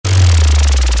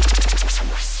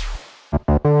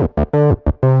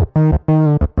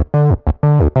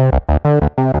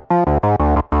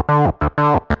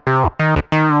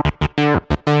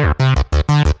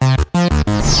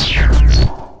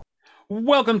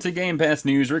Welcome to Game Pass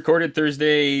News, recorded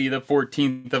Thursday, the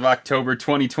 14th of October,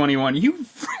 2021. You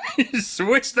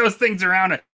switched those things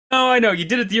around. Oh, I know, you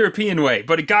did it the European way,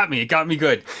 but it got me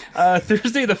good.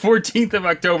 Thursday, the 14th of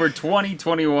October,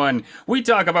 2021. We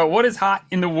talk about what is hot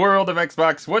in the world of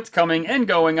Xbox, what's coming and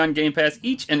going on Game Pass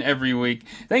each and every week.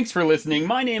 Thanks for listening.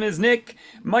 My name is Nick.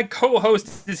 My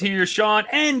co-host is here, Sean.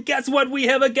 And guess what? We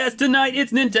have a guest tonight.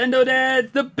 It's Nintendo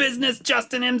Dad, the business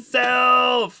Justin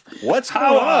himself. What's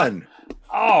going on?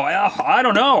 Oh, I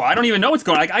don't know. I don't even know what's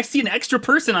going on. I see an extra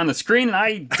person on the screen, and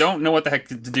I don't know what the heck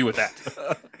to do with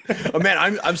that. Oh man,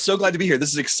 I'm so glad to be here.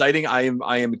 This is exciting. I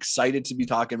am excited to be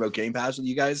talking about Game Pass with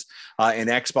you guys and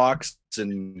Xbox,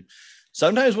 and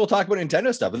sometimes we'll talk about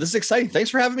Nintendo stuff. But this is exciting. Thanks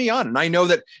for having me on. And I know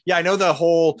that, I know the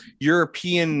whole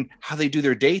European how they do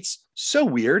their dates. So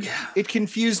weird. Yeah. It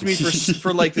confused me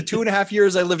for like the 2.5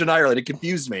 years I lived in Ireland. It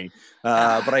confused me.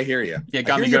 But I hear you. Yeah,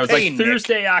 got me good. It was like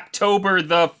Thursday, October,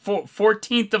 the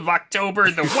 14th of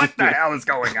October. What the hell is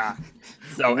going on?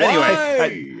 So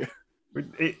anyway,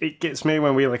 it gets me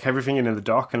when we like everything in the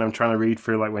doc, and I'm trying to read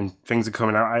through like when things are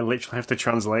coming out. I literally have to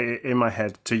translate it in my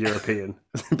head to European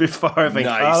before I think,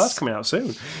 oh, that's coming out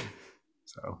soon.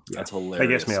 So yeah, that's hilarious. It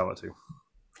gets me all too.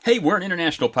 Hey, we're an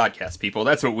international podcast, people.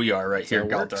 That's what we are right here.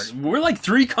 We're like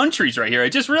 3 countries right here. I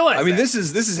just realized. I mean, this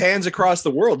is hands across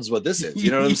the world is what this is. You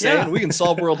know what I'm saying? We can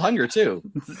solve world hunger too.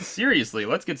 Seriously,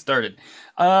 let's get started.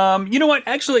 You know what?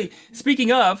 Actually,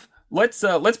 speaking of,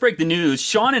 let's break the news.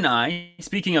 Sean and I,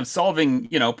 speaking of solving,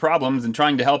 problems and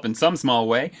trying to help in some small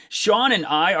way, Sean and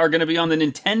I are going to be on the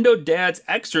Nintendo Dad's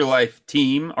Extra Life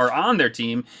team, or on their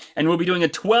team, and we'll be doing a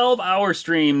 12-hour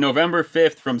stream November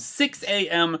 5th from 6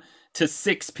 a.m. to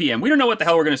 6 p.m. We don't know what the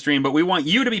hell we're going to stream, but we want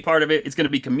you to be part of it. It's going to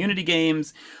be community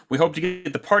games. We hope to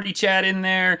get the party chat in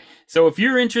there. So if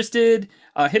you're interested,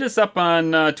 hit us up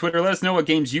on Twitter. Let us know what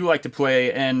games you like to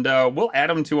play, and we'll add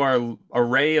them to our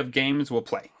array of games we'll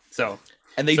play.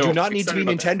 And they do not need to be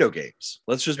Nintendo games.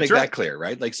 Let's just make that clear,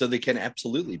 right? Like, so they can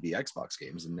absolutely be Xbox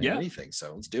games and anything.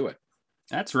 So let's do it.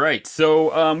 That's right.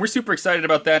 So we're super excited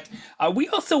about that. We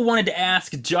also wanted to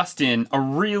ask Justin a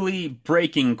really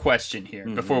breaking question here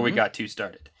before we got too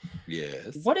started.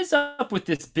 Yes. What is up with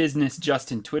this business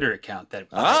Justin Twitter account?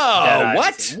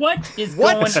 What is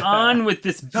going on with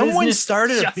this business? Someone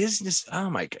started a business. Oh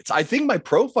my God. I think my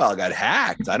profile got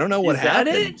hacked. I don't know what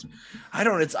happened. It? I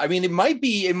don't. It might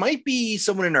be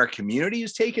someone in our community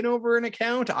who's taken over an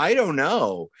account. I don't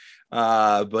know.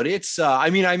 But it's, I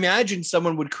imagine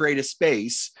someone would create a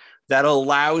space that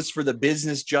allows for the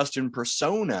business Justin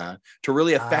persona to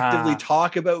really effectively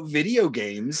talk about video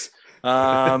games,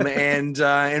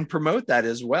 and promote that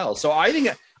as well. So I think,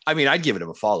 I'd give it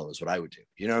a follow is what I would do.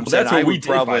 You know what I'm saying? That's what we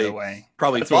did, by the way.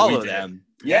 Probably follow them.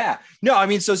 Yeah.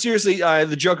 No, so seriously,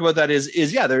 the joke about that is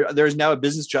there's now a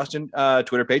business Justin,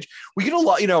 Twitter page. We get a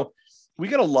lot, we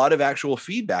get a lot of actual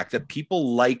feedback that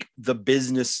people like the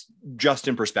business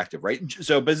Justin perspective, right?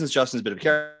 So business Justin's a bit of a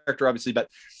character, obviously, but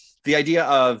the idea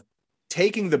of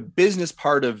taking the business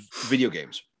part of video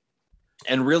games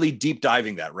and really deep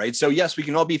diving that, right? So yes, we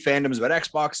can all be fandoms about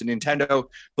Xbox and Nintendo,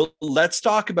 but let's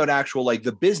talk about actual, like,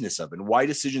 the business of it and why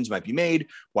decisions might be made,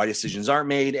 why decisions aren't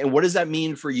made, and what does that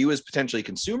mean for you as potentially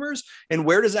consumers, and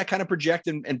where does that kind of project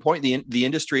and point the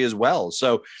industry as well?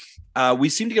 So we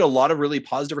seem to get a lot of really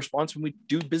positive response when we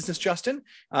do business Justin,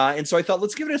 and so I thought,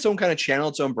 let's give it its own kind of channel,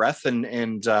 its own breath,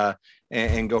 and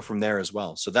go from there as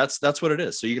well. So that's what it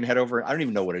is. So you can head over. I don't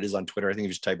even know what it is on Twitter. I think if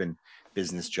you just type in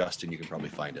business Justin, you can probably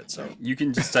find it. So you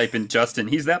can just type in Justin.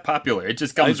 He's that popular. It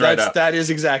just comes right up. That is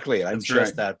exactly it. I'm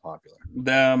just that popular.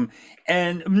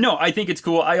 And no, I think it's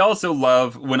cool. I also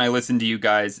love when I listen to you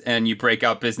guys and you break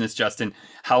out business Justin,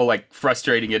 how like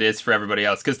frustrating it is for everybody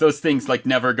else, because those things like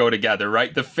never go together,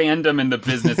 right? The fandom and the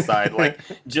business side, like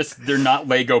just they're not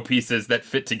Lego pieces that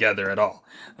fit together at all.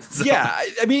 So. Yeah,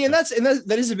 and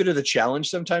that is a bit of the challenge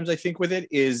sometimes. I think with it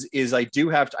is I do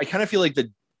have to. I kind of feel like the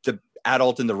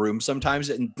adult in the room sometimes,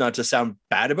 and not to sound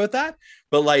bad about that,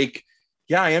 but like,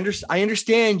 yeah, I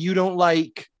understand you don't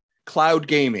like cloud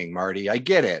gaming, Marty. I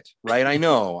get it, right? I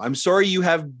know. I'm sorry you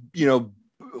have,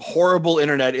 horrible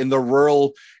internet in the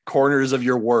rural corners of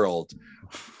your world.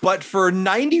 But for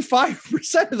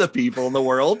 95% of the people in the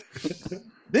world,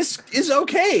 this is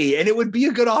okay. And it would be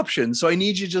a good option. So I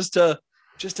need you just to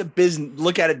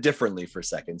look at it differently for a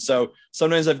second. So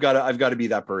sometimes I've got to be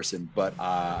that person, but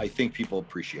I think people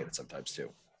appreciate it sometimes too.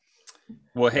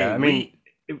 Well, hey,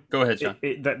 go ahead, John.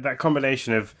 That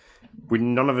combination of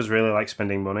none of us really like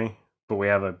spending money,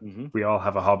 but we all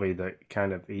have a hobby that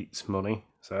kind of eats money.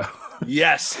 So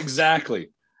yes, exactly.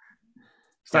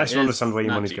 It's nice to understand where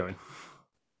your money's going.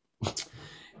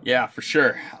 Yeah, for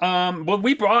sure. Well,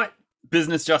 we brought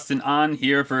Business Justin on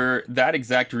here for that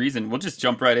exact reason. We'll just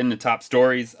jump right into top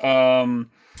stories.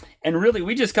 And really,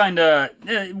 we just kind of,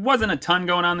 it wasn't a ton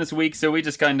going on this week, so we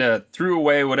just kind of threw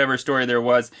away whatever story there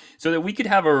was so that we could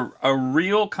have a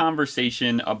real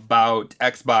conversation about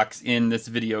Xbox in this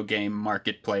video game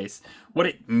marketplace. What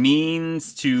it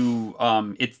means to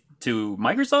to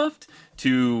Microsoft,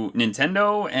 to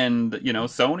Nintendo, and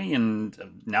Sony, and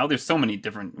now there's so many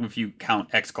different. If you count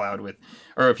xCloud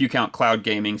if you count cloud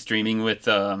gaming, streaming with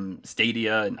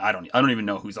Stadia, and I don't even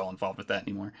know who's all involved with that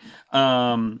anymore.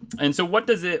 And so what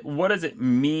does it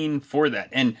mean for that?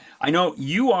 And I know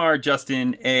you are,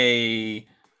 Justin,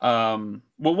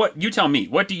 what you tell me?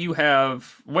 What do you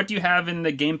have in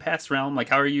the Game Pass realm? Like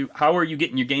how are you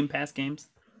getting your Game Pass games?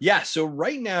 Yeah, so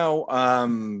right now,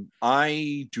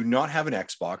 I do not have an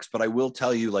Xbox, but I will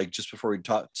tell you, like, just before we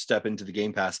step into the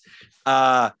Game Pass,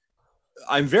 I'm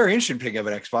very interested in picking up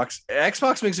an Xbox.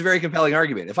 Xbox makes a very compelling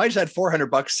argument. If I just had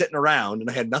 $400 sitting around and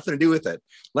I had nothing to do with it,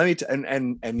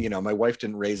 and my wife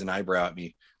didn't raise an eyebrow at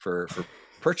me for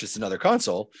purchase another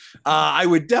console, I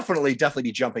would definitely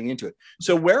be jumping into it.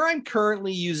 So where I'm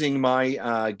currently using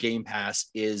my Game Pass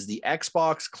is the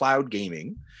Xbox Cloud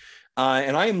Gaming.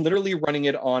 And I am literally running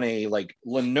it on a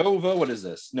Lenovo. What is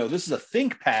this? No, this is a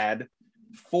ThinkPad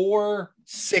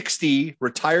 460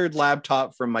 retired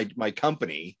laptop from my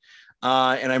company.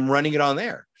 And I'm running it on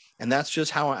there. And that's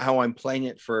just how I'm playing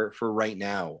it for right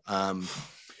now.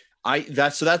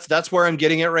 That's where I'm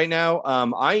getting it right now.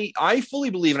 I fully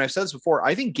believe, and I've said this before,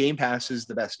 I think Game Pass is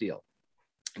the best deal.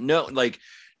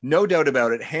 No doubt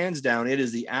about it. Hands down, it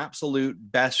is the absolute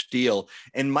best deal.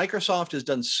 And Microsoft has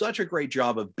done such a great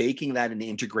job of baking that and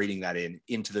integrating that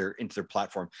into their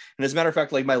platform. And as a matter of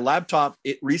fact, like my laptop,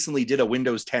 it recently did a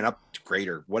Windows 10 upgrade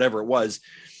or whatever it was.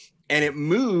 And it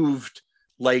moved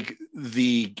like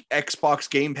the Xbox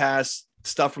Game Pass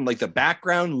stuff from like the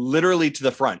background literally to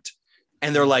the front.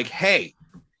 And they're like, hey,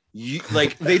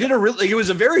 they did it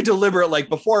was a very deliberate, like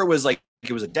before it was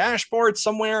a dashboard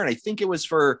somewhere. And I think it was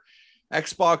for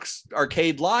Xbox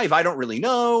Arcade Live. I don't really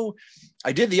know.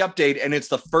 I did the update and it's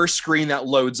the first screen that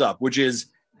loads up,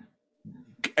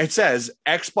 it says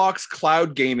Xbox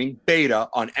Cloud Gaming Beta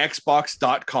on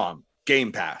Xbox.com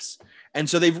Game Pass. And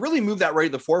so they've really moved that right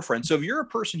at the forefront. So if you're a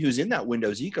person who's in that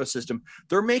Windows ecosystem,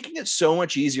 they're making it so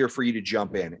much easier for you to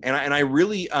jump in. And I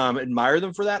really admire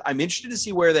them for that. I'm interested to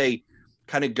see where they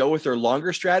kind of go with their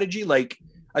longer strategy. Like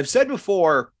I've said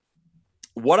before,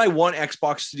 what I want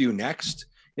Xbox to do next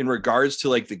in regards to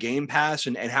like the Game Pass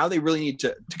and how they really need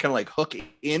to kind of like hook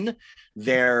in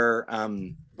their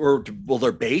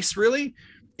their base really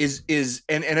is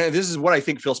and this is what I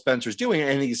think Phil Spencer's doing,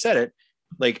 and he said it,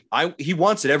 like he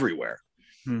wants it everywhere.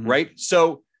 Mm-hmm. Right?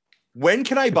 So when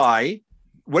can I buy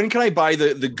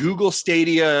the Google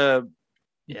Stadia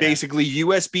basically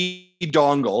USB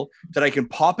dongle that I can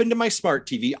pop into my smart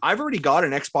TV? I've already got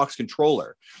an Xbox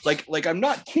controller. Like I'm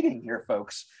not kidding here,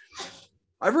 folks.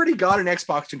 I've already got an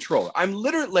Xbox controller. I'm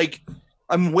literally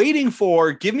I'm waiting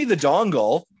for give me the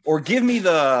dongle or give me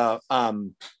the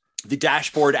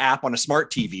dashboard app on a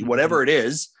smart TV, whatever it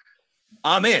is.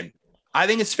 I'm in. I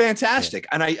think it's fantastic,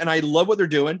 and I love what they're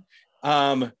doing.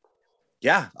 I'm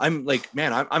like,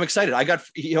 man, I'm excited. I got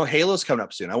Halo's coming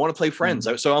up soon. I want to play Friends,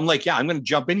 so I'm like, yeah, I'm going to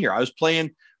jump in here. I was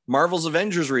playing Marvel's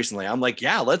Avengers recently. I'm like,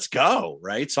 yeah, let's go,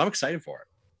 right? So I'm excited for it.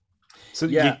 So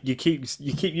yeah, you keep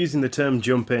using the term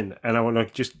jump in, and I want to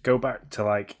just go back to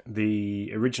like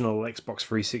the original Xbox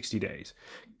 360 days.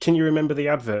 Can you remember the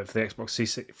advert for the Xbox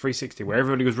 360 where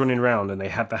everybody was running around and they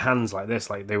had their hands like this,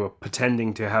 like they were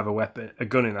pretending to have a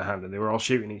gun in their hand, and they were all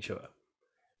shooting each other?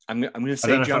 I'm going to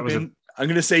say jump in. I'm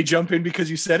going to say jump in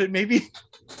because you said it, maybe.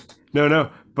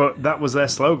 No, but that was their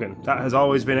slogan. That has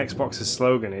always been Xbox's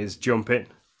slogan: is jump in.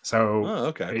 So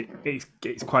okay,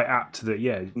 it's quite apt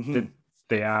that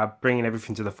they are bringing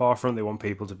everything to the forefront. They want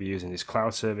people to be using this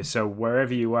cloud service. So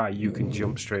wherever you are, you can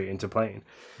jump straight into playing.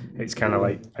 It's kind of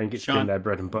like, I think it's been their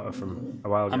bread and butter from a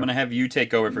while ago. I'm going to have you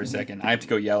take over for a second. I have to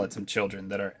go yell at some children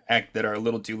that are a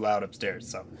little too loud upstairs.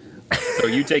 So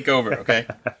you take over, okay?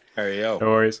 There you go.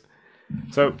 No worries.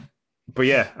 So, but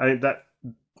yeah, I think that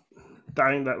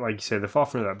like you say, the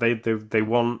forefront of that, they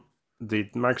want,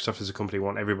 Microsoft as a company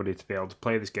want everybody to be able to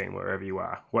play this game wherever you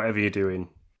are, whatever you're doing,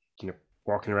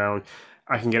 walking around.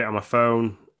 I can get it on my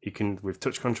phone. You can with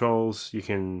touch controls.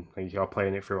 You're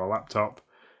playing it through a laptop.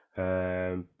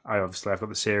 I've got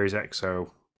the Series X,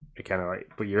 so it kind of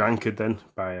but you're anchored then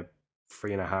by a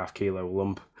 3.5 kilo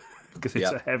lump because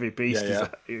it's a heavy beast.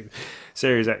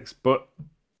 Series X, but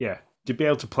yeah, to be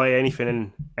able to play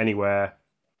anything anywhere,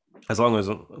 as long as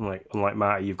unlike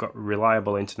Marty, you've got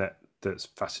reliable internet that's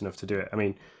fast enough to do it. I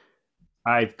mean,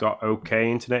 I've got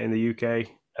okay internet in the UK,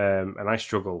 and I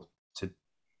struggle to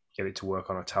get it to work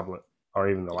on a tablet or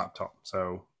even the laptop.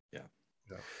 So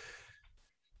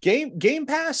Game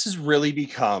Pass has really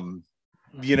become,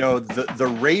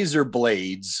 the razor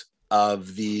blades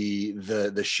of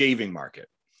the shaving market,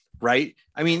 right?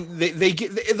 I mean, they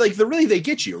get they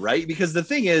get you, right? Because the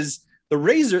thing is, the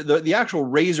razor, the actual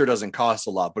razor doesn't cost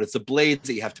a lot, but it's the blades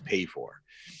that you have to pay for,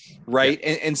 right?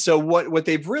 Yeah. And so what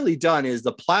they've really done is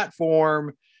the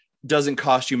platform doesn't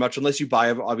cost you much unless you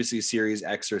buy obviously a Series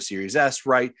X or a Series S,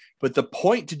 right? But the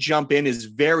point to jump in is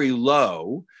very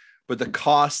low, but the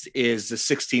cost is the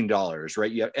 $16,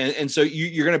 right? Yeah, and so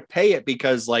you're going to pay it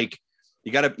because like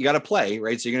you got to play,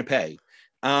 right? So you're going to pay.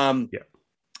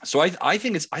 So I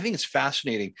think it's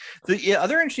fascinating. The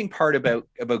other interesting part about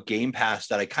Game Pass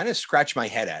that I kind of scratch my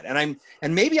head at,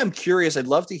 and maybe I'm curious, I'd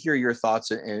love to hear your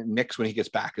thoughts, and Nick's when he gets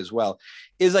back as well,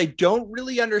 is I don't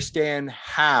really understand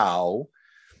how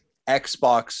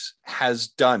Xbox has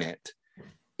done it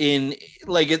in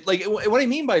like what I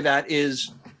mean by that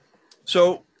is,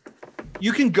 so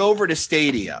you can go over to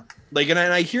Stadia, and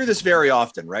I hear this very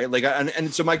often, right?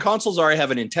 And so my consoles I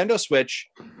have a Nintendo Switch,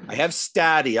 I have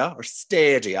Stadia,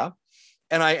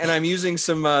 and I'm using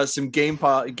some Game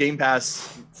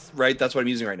Pass, right? That's what I'm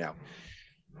using right now.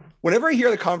 Whenever I hear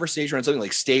the conversation on something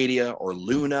like Stadia or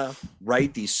Luna,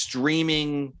 right? These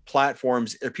streaming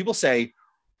platforms, people say,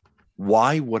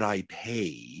 why would I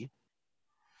pay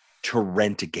to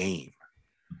rent a game?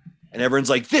 And everyone's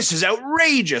like, this is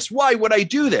outrageous. Why would I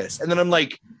do this? And then I'm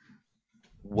like,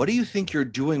 what do you think you're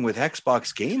doing with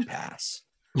Xbox Game Pass?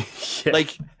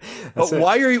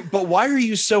 Why are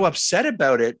you so upset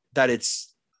about it that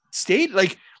it's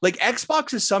like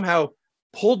Xbox has somehow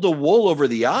pulled the wool over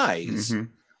the eyes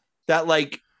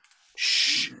that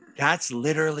shh, that's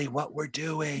literally what we're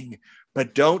doing,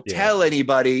 but don't tell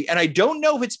anybody. And I don't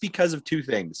know if it's because of two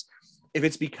things. If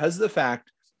it's because of the fact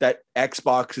that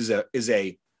Xbox is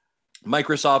a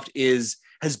Microsoft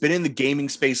has been in the gaming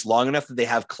space long enough that they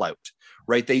have clout,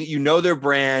 right? Their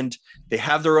brand, they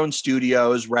have their own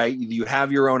studios, right? You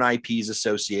have your own IPs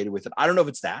associated with it. I don't know if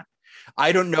it's that.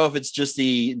 I don't know if it's just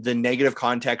the negative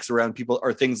context around people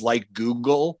or things like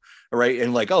Google, right?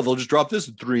 And they'll just drop this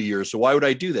in 3 years. So why would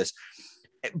I do this?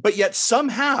 But yet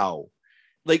somehow,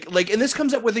 and this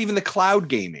comes up with even the cloud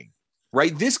gaming,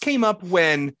 right? This came up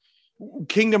when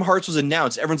Kingdom Hearts was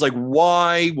announced. Everyone's like,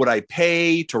 why would I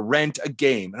pay to rent a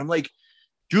game? And I'm like,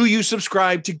 do you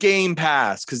subscribe to Game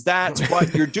Pass? Because that's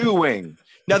what you're doing.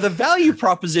 Now, the value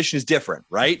proposition is different,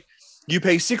 right? You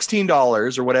pay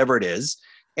 $16 or whatever it is,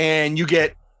 and you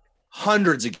get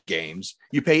hundreds of games.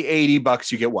 You pay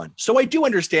 $80, you get one. So I do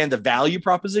understand the value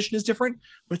proposition is different,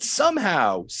 but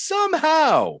somehow,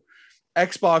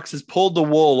 Xbox has pulled the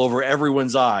wool over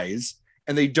everyone's eyes,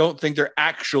 and they don't think they're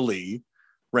actually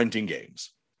renting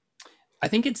games. I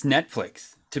think it's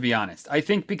Netflix, to be honest. I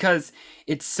think because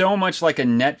it's so much like a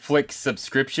Netflix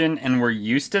subscription and we're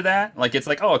used to that. It's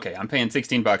like, oh, okay, I'm paying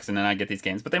 $16 and then I get these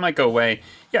games, but they might go away.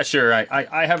 Yeah, sure.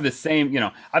 I have the same,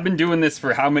 I've been doing this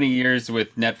for how many years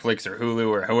with Netflix or Hulu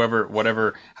or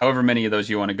however many of those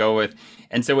you want to go with.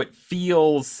 And so it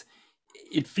feels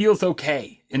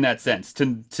okay in that sense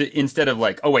to instead of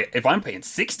oh wait, if I'm paying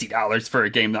 $60 for a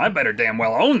game, then I better damn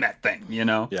well own that thing,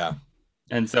 Yeah.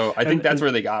 And so I think that's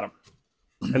where they got them.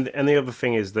 And the other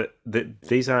thing is that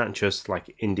these aren't just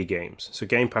indie games. So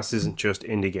Game Pass isn't just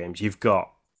indie games. You've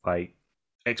got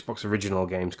Xbox original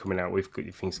games coming out. We've got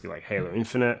things like Halo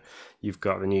Infinite. You've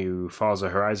got the new Forza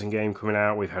Horizon game coming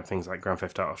out. We've had things like Grand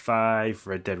Theft Auto 5,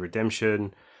 Red Dead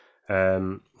Redemption.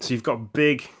 So you've got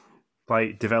big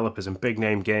developers and big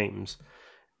name games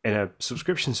in a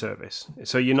subscription service.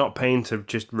 So you're not paying to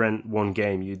just rent one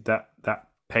game. That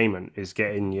payment is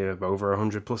getting you over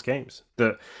 100 plus games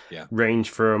that range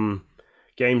from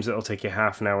games that'll take you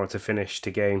half an hour to finish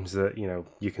to games that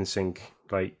you can sink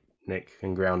like Nick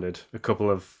and Grounded a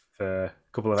couple of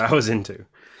hours into.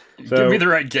 So, give me the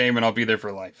right game and I'll be there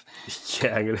for life.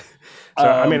 Yeah, I'm gonna, so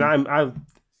I mean,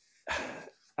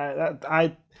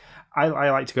 I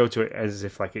like to go to it as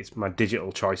if it's my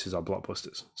digital choices are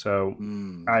Blockbusters. So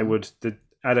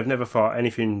I'd have never thought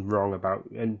anything wrong about,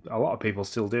 and a lot of people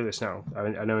still do this now.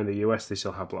 I know in the US they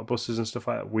still have Blockbusters and stuff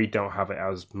like that. We don't have it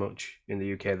as much in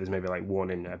the UK. There's maybe one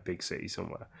in a big city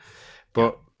somewhere,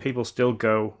 but people still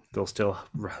go. They'll still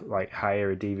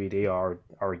hire a DVD or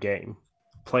a game,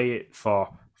 play it for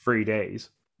 3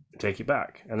 days, and take it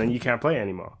back, and then you can't play it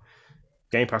anymore.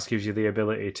 Game Pass gives you the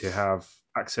ability to have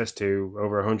access to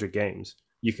over 100 games.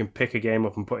 You can pick a game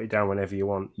up and put it down whenever you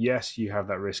want. Yes, you have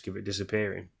that risk of it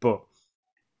disappearing, but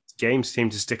games seem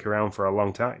to stick around for a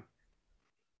long time.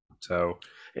 So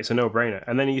it's a no-brainer.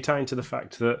 And then you tie into the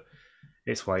fact that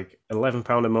it's like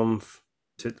 £11 a month.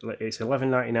 It's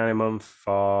 $11.99 a month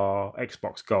for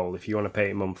Xbox Gold if you want to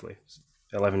pay it monthly. It's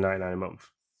 $11.99 a month.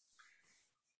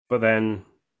 But then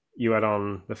you add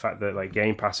on the fact that like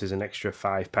Game Pass is an extra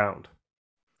 £5.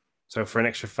 So for an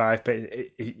extra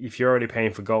 £5, if you're already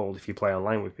paying for Gold, if you play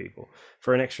online with people,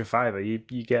 for an extra £5,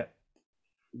 you get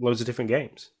loads of different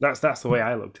games. That's the way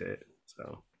I looked at it.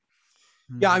 So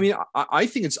yeah, I mean, I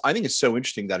think it's so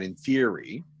interesting that in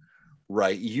theory,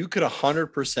 right, you could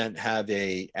 100% have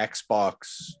a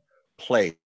Xbox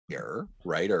player,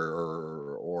 right,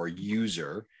 or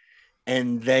user,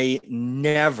 and they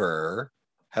never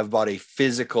have bought a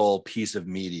physical piece of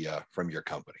media from your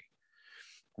company.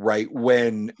 Right.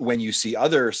 When you see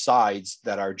other sides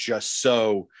that are just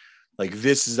so like,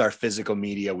 this is our physical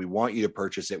media, we want you to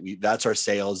purchase it. That's our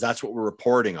sales. That's what we're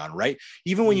reporting on. Right.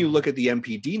 Even when you look at the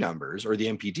MPD numbers or the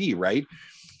MPD, right,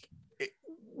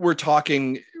 we're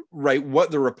talking, right, what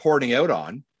they're reporting out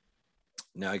on.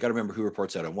 Now I got to remember who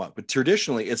reports out on what, but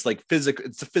traditionally it's like physical,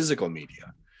 it's the physical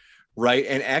media. Right.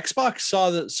 And Xbox saw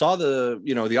the,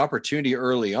 you know, the opportunity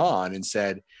early on and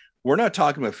said, we're not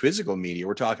talking about physical media.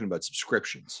 We're talking about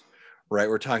subscriptions, right?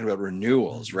 We're talking about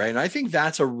renewals, right? And I think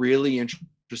that's a really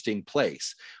interesting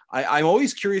place. I'm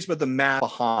always curious about the math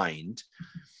behind.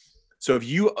 So if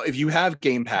you have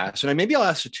Game Pass, and maybe I'll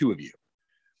ask the two of you,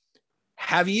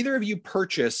 have either of you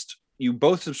purchased, you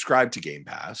both subscribe to Game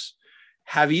Pass,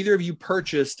 have either of you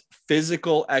purchased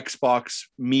physical Xbox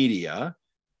media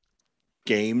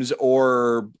games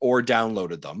or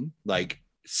downloaded them, like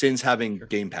since having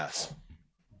Game Pass?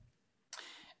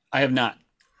 I have not.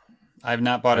 I have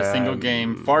not bought a single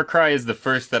game. Far Cry is the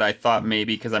first that I thought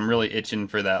maybe, because I'm really itching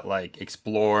for that, like,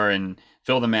 explore and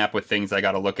fill the map with things I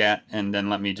got to look at, and then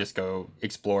let me just go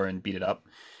explore and beat it up.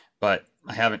 But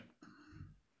I haven't.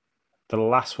 The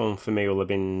last one for me will have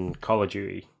been Call of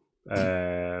Duty,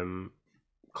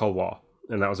 Cold War,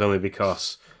 and that was only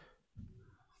because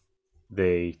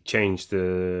they changed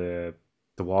the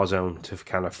Warzone to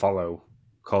kind of follow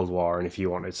Cold War, and if you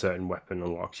wanted certain weapon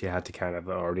unlocks, you had to kind of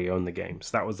already own the game.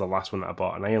 So that was the last one that I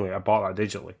bought, and I bought that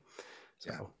digitally.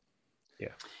 So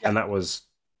yeah. And that was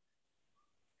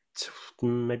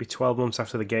maybe 12 months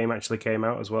after the game actually came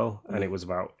out as well, and it was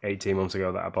about 18 months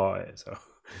ago that I bought it. So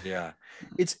yeah,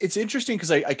 it's interesting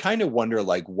because I kind of wonder,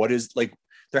 like, what is, like,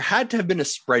 there had to have been a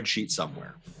spreadsheet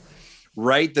somewhere,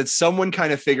 right, that someone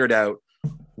kind of figured out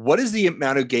what is the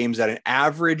amount of games at an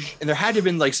average, and there had to have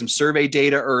been like some survey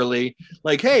data early,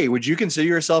 like, hey, would you consider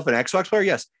yourself an Xbox player?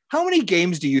 Yes. How many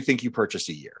games do you think you purchase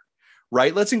a year?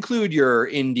 Right. Let's include your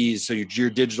indies. So your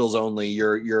digitals only,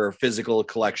 your physical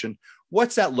collection.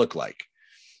 What's that look like?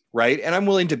 Right. And I'm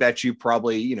willing to bet you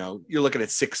probably, you know, you're looking at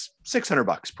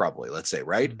 $600 probably, let's say.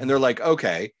 Right. And they're like,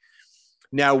 okay,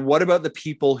 now what about the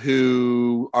people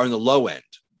who are on the low end?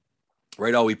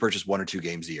 Right. Oh, we purchase 1 or 2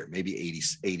 games a year, maybe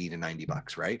 80 to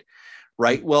 $90. Right.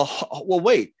 Right. Well,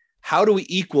 wait, how do we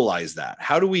equalize that?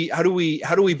 How do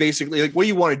we basically, like, what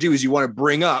you want to do is you want to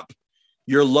bring up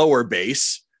your lower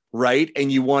base, right?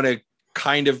 And you want to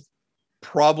kind of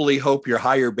probably hope your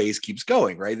higher base keeps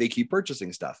going, right? They keep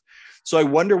purchasing stuff. So I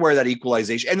wonder where that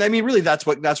equalization, and I mean, really that's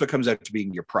what comes out to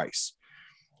being your price,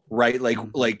 right?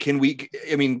 Like, can we,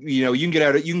 I mean, you know, you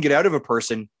can get out of a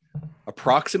person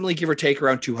approximately, give or take,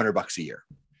 around $200 a year,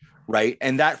 right?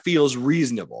 And that feels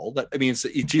reasonable. That, I mean,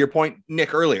 to your point,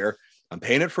 Nick, earlier, I'm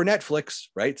paying it for Netflix,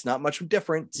 right? It's not much of a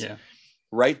difference. Yeah.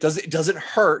 Right. Doesn't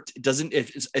hurt.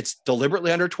 It's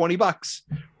deliberately under $20,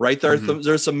 right?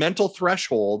 There's some mental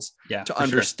thresholds to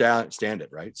understand it.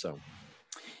 Right. So.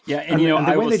 Yeah. And you know, and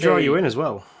the way they draw you in as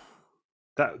well.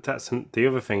 That's the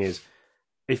other thing is,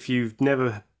 if you've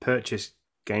never purchased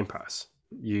Game Pass,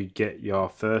 you get your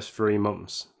first 3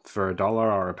 months for $1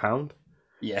 or £1.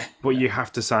 Yeah. But you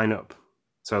have to sign up.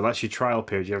 So that's your trial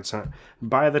period. You have to sign up.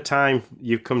 By the time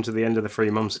you come to the end of the 3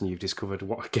 months and you've discovered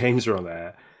what games are on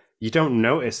there, you don't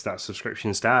notice that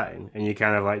subscription starting, and you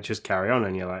kind of like just carry on,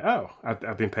 and you're like, oh,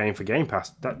 I've been paying for Game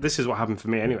Pass. This is what happened for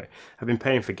me anyway. I've been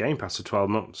paying for Game Pass for 12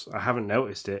 months. I haven't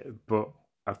noticed it, but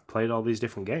I've played all these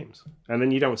different games. And then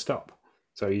you don't stop.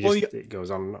 So it goes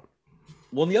on and on.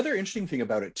 Well, and the other interesting thing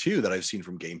about it too that I've seen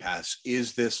from Game Pass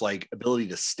is this like ability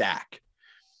to stack,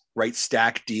 right?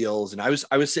 Stack deals. And I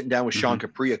was sitting down with Sean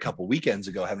Capri a couple weekends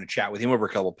ago, having a chat with him over a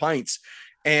couple of pints.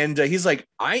 And he's like,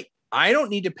 I don't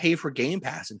need to pay for Game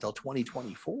Pass until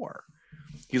 2024.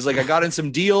 He's like, I got in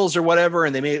some deals or whatever,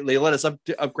 and they let us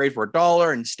upgrade for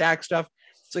 $1 and stack stuff.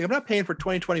 It's like, I'm not paying for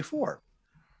 2024.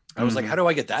 I was like, how do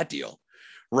I get that deal?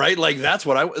 Right. Like, that's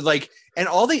what I like. And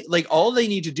all they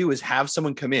need to do is have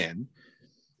someone come in,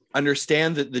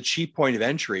 understand that the cheap point of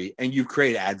entry, and you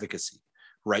create advocacy,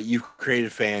 right? You've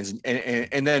created fans.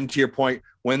 And then to your point,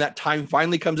 when that time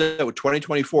finally comes out with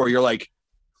 2024, you're like,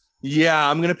 yeah,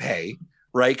 I'm going to pay,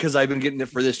 right? Because I've been getting it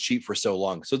for this cheap for so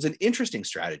long. So it's an interesting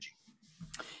strategy.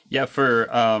 Yeah, for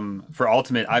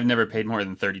Ultimate, I've never paid more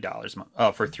than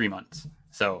 $30 for 3 months.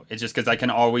 So it's just because I can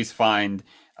always find,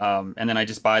 and then I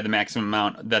just buy the maximum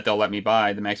amount that they'll let me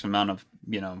buy, the maximum amount of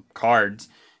cards,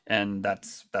 and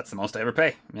that's the most I ever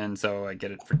pay. And so I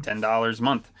get it for $10 a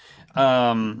month,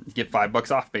 get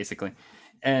 $5 off basically.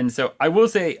 And so I will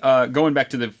say, going back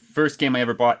to the first game I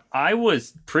ever bought, I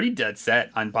was pretty dead set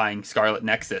on buying Scarlet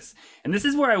Nexus, and this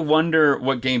is where I wonder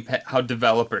how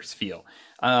developers feel.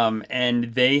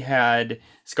 And they had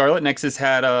Scarlet Nexus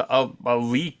had a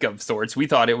leak of sorts. We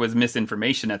thought it was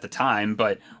misinformation at the time,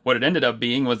 but what it ended up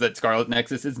being was that Scarlet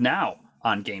Nexus is now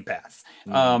on Game Pass.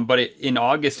 But in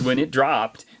August when it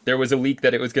dropped, there was a leak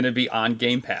that it was going to be on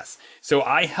Game Pass. So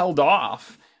I held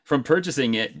off from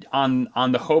purchasing it on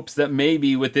the hopes that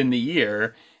maybe within the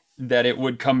year that it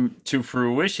would come to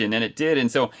fruition, and it did. And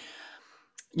so,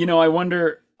 I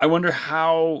wonder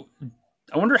how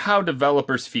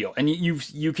developers feel. And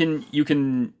you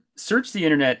can search the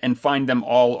internet and find them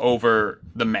all over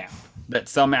the map. That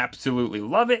some absolutely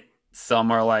love it,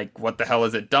 some are like, what the hell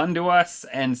has it done to us?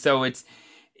 And so it's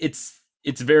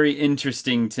very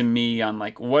interesting to me on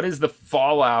like, what is the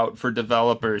fallout for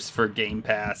developers for Game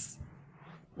Pass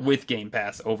with Game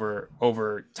Pass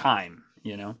over time,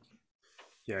 Yeah,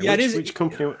 it is. Which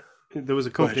company? There was a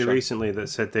company recently that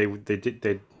said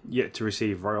they'd yet to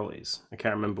receive royalties. I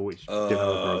can't remember which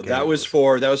developer. That was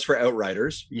for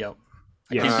Outriders. Yep.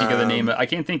 I can't think of the name. I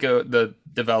can't think of the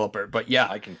developer, but yeah,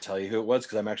 I can tell you who it was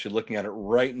because I'm actually looking at it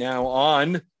right now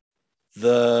on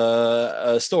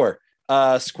the store.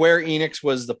 Square Enix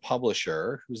was the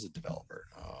publisher. Who's the developer?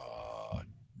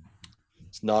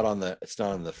 It's not on the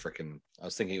freaking. I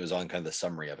was thinking it was on kind of the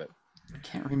summary of it. I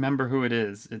can't remember who it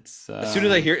is. It's as soon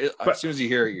as I hear it, as soon as you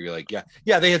hear it, you're like,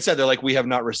 yeah. They had said they're like, we have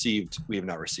not received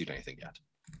anything yet.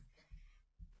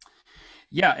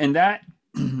 Yeah, and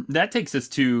that takes us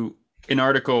to an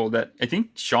article that I think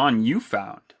Sean you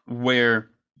found where,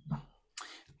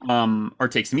 or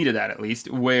takes me to that at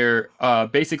least, where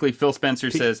basically Phil Spencer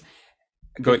says,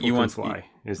 "Go, you want fly."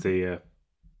 Is the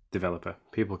developer?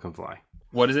 People Can Fly.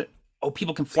 What is it? Oh,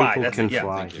 People Can Fly. People Can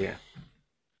Fly. Yeah.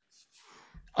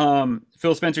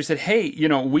 Phil Spencer said, "Hey,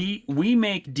 we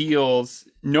make deals.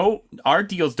 No, our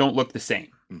deals don't look the same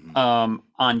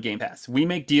on Game Pass. We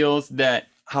make deals that,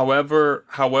 however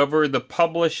the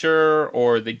publisher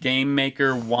or the game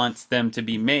maker wants them to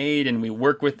be made, and we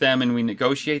work with them and we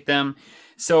negotiate them.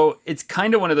 So it's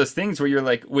kind of one of those things where you're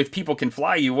like, with People Can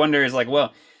Fly, you wonder is like,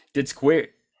 well, did Square,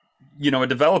 a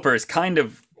developer is kind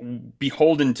of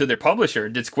beholden to their publisher.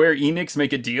 Did Square Enix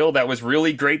make a deal that was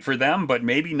really great for them, but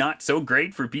maybe not so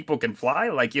great for People Can Fly?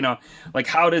 Like, like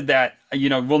how did that,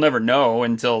 we'll never know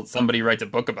until somebody writes a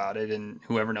book about it and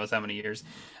whoever knows how many years.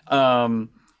 But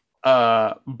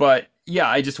yeah,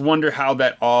 I just wonder how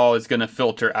that all is going to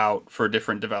filter out for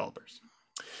different developers.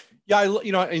 Yeah,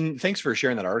 and thanks for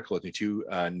sharing that article with me too,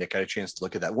 Nick. I had a chance to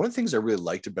look at that. One of the things I really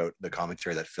liked about the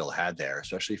commentary that Phil had there,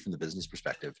 especially from the business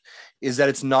perspective, is that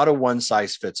it's not a one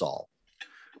size fits all,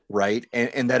 right?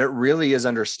 And that it really is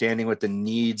understanding what the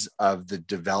needs of the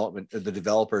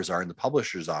developers are and the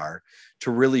publishers are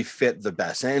to really fit the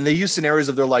best. And they use scenarios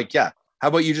of they're like, yeah, how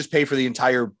about you just pay for the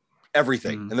entire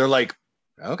everything? And they're like,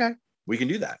 okay, we can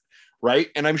do that, right?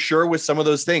 And I'm sure with some of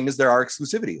those things there are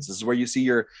exclusivities. This is where you see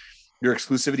your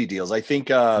exclusivity deals. I think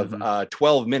of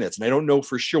 12 Minutes, and I don't know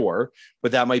for sure,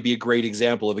 but that might be a great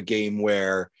example of a game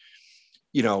where,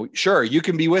 sure, you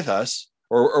can be with us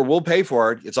or we'll pay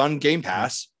for it. It's on Game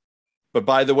Pass. But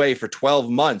by the way, for 12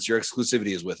 months, your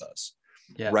exclusivity is with us,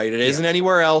 right? It isn't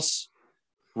anywhere else,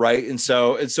 right? And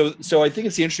so I think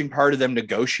it's the interesting part of them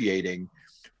negotiating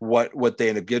what they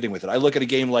end up getting with it. I look at a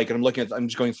game like, and I'm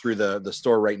just going through the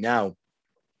store right now,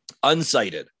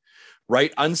 Unsighted.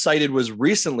 Right, Unsighted was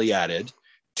recently added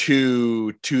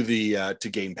to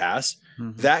Game Pass.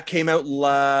 That came out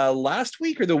last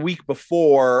week or the week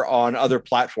before on other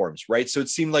platforms, right? So it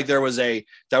seemed like that was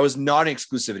not an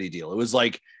exclusivity deal. It was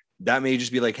like that may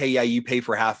just be like, hey, yeah, you pay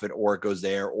for half it, or it goes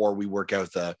there, or we work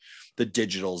out the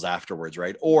digitals afterwards,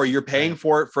 right? Or you're paying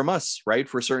for it from us, right,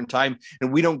 for a certain time,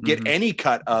 and we don't get any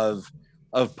cut of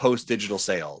post digital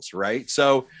sales, right?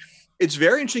 So it's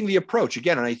very interesting, the approach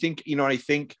again, and I think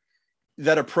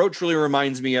that approach really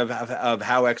reminds me of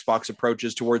how Xbox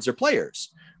approaches towards their players,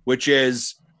 which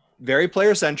is very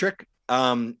player centric.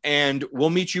 and we'll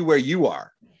meet you where you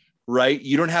are, right?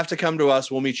 You don't have to come to us.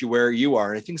 We'll meet you where you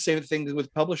are. And I think same thing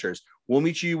with publishers. We'll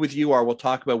meet you with you are. We'll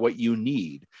talk about what you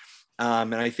need.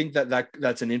 And I think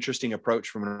that's an interesting approach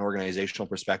from an organizational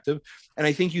perspective. And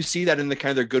I think you see that in the kind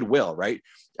of their goodwill, right?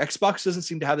 Xbox doesn't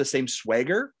seem to have the same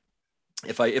swagger,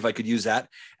 if I could use that,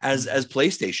 as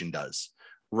PlayStation does,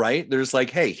 right? There's like,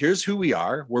 hey, here's who we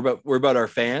are. We're about our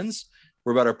fans,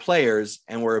 we're about our players,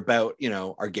 and we're about,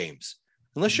 our games.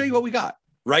 And let's show you what we got,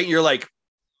 right? And you're like,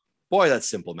 boy, that's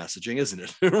simple messaging, isn't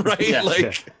it? Right?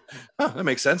 Yeah. That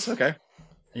makes sense. Okay.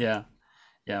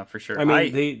 Yeah, for sure. I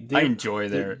mean, I enjoy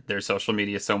their social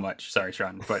media so much. Sorry,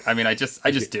 Sean, but I mean, I just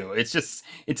do. It's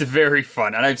very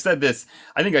fun, and I've said this.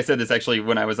 I think I said this actually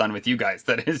when I was on with you guys.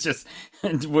 That it's just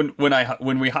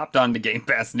when we hopped on the Game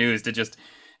Pass news to just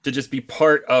be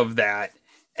part of that,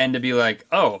 and to be like,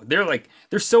 oh,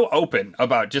 they're so open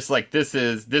about just like this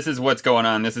is what's going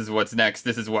on. This is what's next.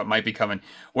 This is what might be coming.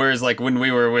 Whereas like when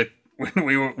we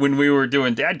were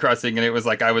doing Dad Crossing, and it was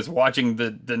like I was watching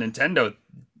the Nintendo.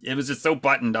 It was just so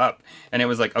buttoned up, and it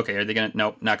was like, okay, are they gonna?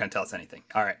 Nope, not gonna tell us anything.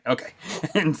 All right, okay.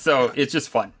 And so it's just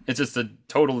fun. It's just a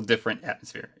total different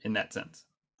atmosphere in that sense.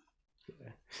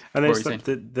 And it's like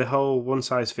the whole one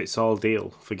size fits all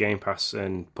deal for Game Pass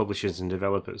and publishers and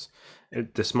developers.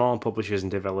 The small publishers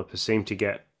and developers seem to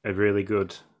get a really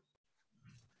good.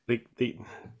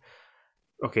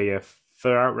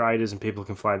 For Outriders and People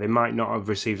Can Fly, they might not have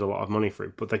received a lot of money for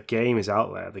it, but the game is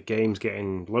out there. The game's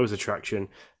getting loads of traction.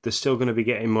 They're still going to be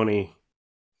getting money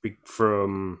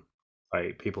from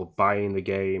like people buying the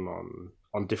game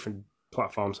on different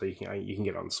platforms. So you can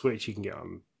get it on Switch, you can get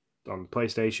it on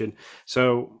PlayStation.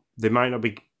 So they might not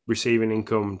be receiving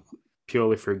income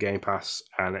purely through Game Pass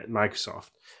and at Microsoft,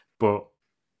 but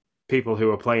people who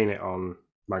are playing it on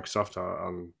Microsoft or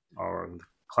on the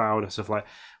cloud and stuff like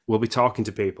we'll be talking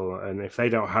to people, and if they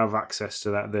don't have access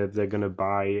to that, they're going to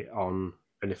buy on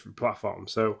a different platform.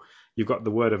 So you've got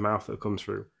the word of mouth that comes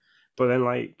through, but then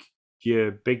like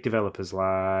your big developers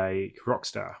like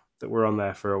Rockstar that were on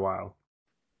there for a while,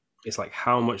 it's like,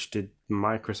 how much did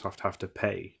Microsoft have to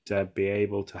pay to be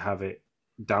able to have it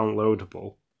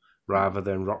downloadable rather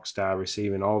than Rockstar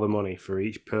receiving all the money for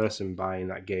each person buying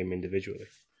that game individually?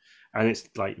 And it's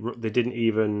like they didn't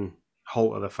even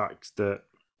halt at the fact that,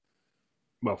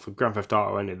 well, for Grand Theft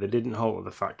Auto anyway, they didn't halt at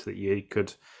the fact that you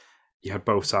had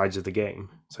both sides of the game.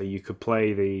 So you could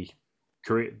play the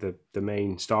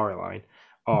main storyline,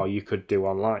 or you could do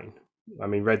online. I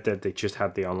mean, Red Dead, they just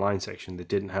had the online section. They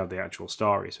didn't have the actual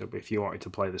story. So if you wanted to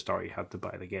play the story, you had to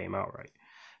buy the game outright.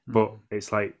 Mm-hmm. But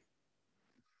it's like,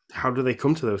 how do they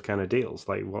come to those kind of deals?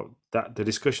 Like the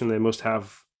discussion they must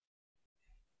have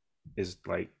is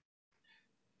like,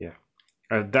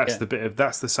 that's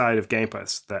the side of Game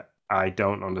Pass that I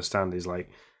don't understand, is like,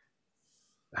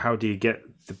 how do you get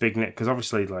the big net? Because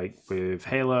obviously, like with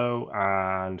Halo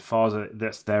and Forza,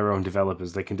 that's their own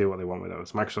developers. They can do what they want with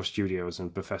those. Microsoft Studios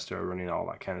and Bethesda are running all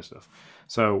that kind of stuff.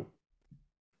 So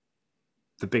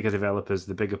the bigger developers,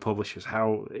 the bigger publishers,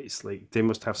 how it's like they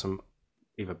must have some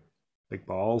either big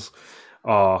balls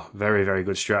or very, very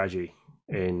good strategy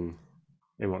in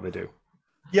what they do.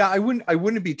 Yeah, I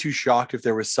wouldn't be too shocked if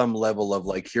there was some level of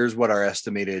like, here's what our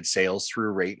estimated sales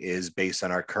through rate is based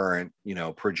on our current,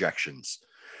 projections,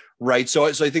 right? So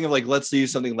I think of like, let's use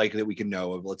something like that we can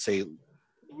know of. Let's say,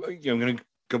 I'm going to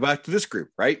go back to this group,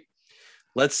 right?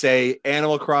 Let's say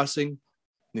Animal Crossing,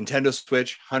 Nintendo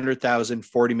Switch, 100,000,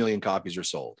 40 million copies are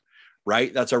sold,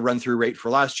 right? That's our run through rate for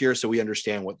last year, so we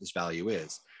understand what this value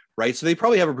is, right? So they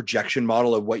probably have a projection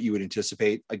model of what you would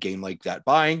anticipate a game like that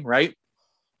buying, right?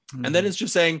 And then it's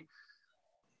just saying,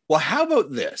 well, how about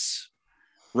this,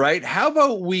 right? How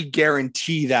about we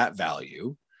guarantee that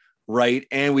value, right?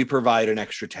 And we provide an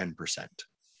extra 10%,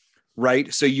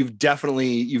 right? So you've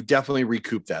definitely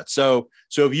recouped that. So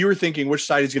if you were thinking which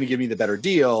side is going to give me the better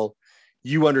deal,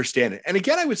 you understand it. And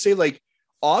again, I would say like,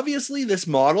 obviously this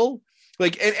model,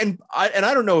 like, and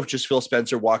I don't know if just Phil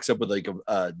Spencer walks up with like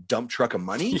a dump truck of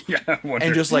money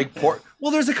and just like well,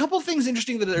 there's a couple of things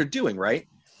interesting that they're doing, right?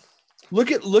 Look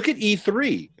at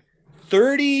E3.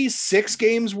 36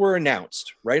 games were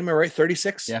announced, right? Am I right?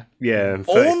 36? Yeah.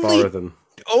 34 of them.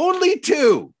 Only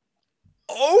two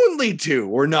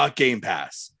were not Game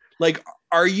Pass. Like,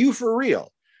 are you for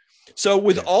real? So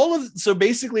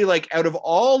basically, like, out of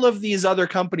all of these other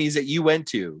companies that you went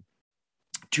to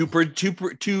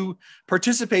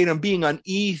participate on being on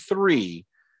E3,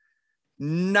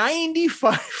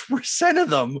 95% of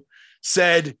them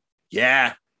said,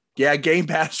 yeah, Game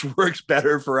Pass works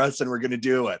better for us and we're going to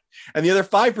do it. And the other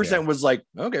 5% was like,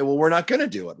 okay, well, we're not going to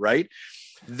do it. Right.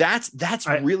 That's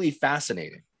really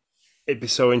fascinating. it'd be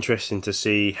so interesting to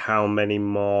see how many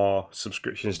more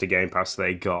subscriptions to Game Pass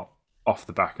they got off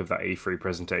the back of that E3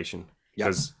 presentation.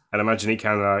 Because I'd imagine it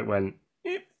kind of like went.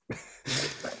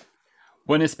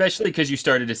 When especially because you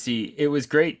started to see, it was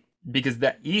great because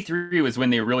that E3 was when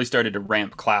they really started to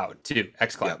ramp cloud too,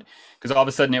 xCloud. Because all of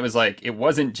a sudden it was like, it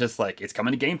wasn't just like it's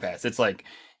coming to Game Pass. It's like,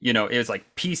 it was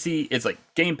like PC, it's like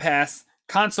Game Pass,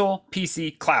 console,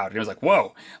 PC, cloud. And it was like,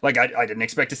 whoa, like I didn't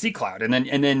expect to see cloud. And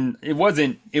then it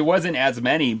wasn't as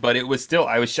many, but it was still,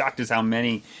 I was shocked as how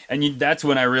many. And that's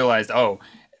when I realized, oh,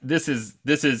 this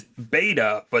is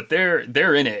beta, but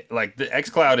they're in it. Like the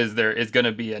xCloud is going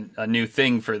to be a new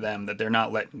thing for them that they're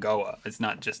not letting go of. It's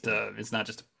not just a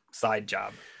side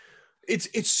job.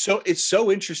 It's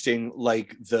so interesting.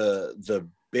 Like the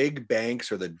big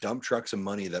banks or the dump trucks of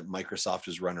money that Microsoft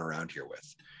is running around here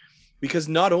with, because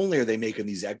not only are they making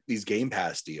these Game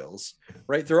Pass deals,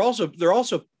 right? They're also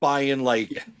buying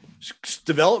like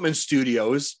development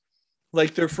studios,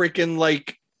 like they're freaking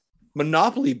like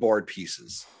Monopoly board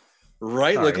pieces,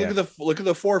 right? Look at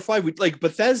the 4 or 5, like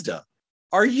Bethesda.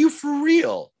 Are you for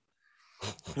real?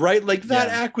 Right? Like that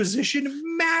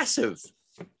acquisition, massive,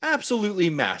 absolutely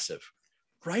massive,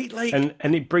 right? Like,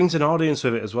 and it brings an audience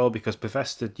with it as well, because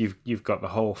Bethesda, you've got the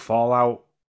whole Fallout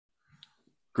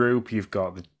group, you've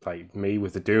got like me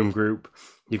with the Doom group,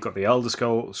 you've got the Elder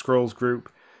Scrolls group.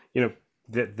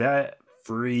 They're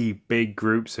 3 big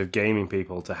groups of gaming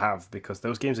people to have, because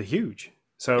those games are huge.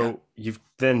 So you've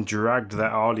then dragged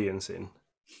that audience in.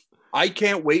 I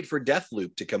can't wait for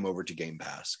Deathloop to come over to Game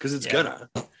Pass, because it's gonna.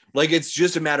 Like, it's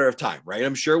just a matter of time, right?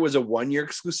 I'm sure it was a 1-year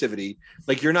exclusivity.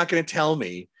 Like, you're not going to tell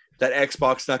me that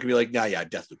Xbox is not going to be like,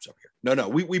 Deathloop's over here. No,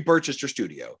 we purchased your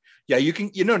studio. Yeah, you can.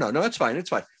 No, it's fine.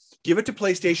 It's fine. Give it to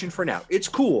PlayStation for now. It's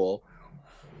cool.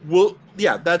 Well,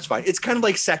 yeah, that's fine. It's kind of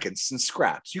like seconds and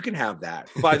scraps. You can have that.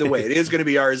 By the way, it is going to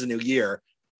be ours in a year.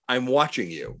 I'm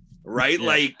watching you, right? Yeah.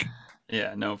 Like.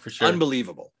 Yeah, no, for sure.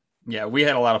 Unbelievable. Yeah, we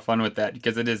had a lot of fun with that,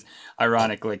 because it is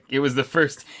ironic. Like it was the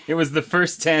first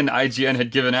 10 IGN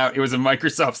had given out. It was a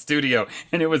Microsoft studio,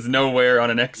 and it was nowhere on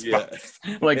an Xbox.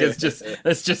 Yeah. Like it's just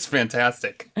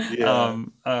fantastic. Yeah.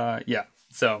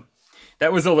 So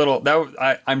that was a little.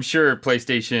 I'm sure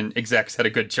PlayStation execs had a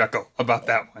good chuckle about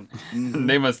that one. Mm-hmm.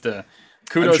 They must have.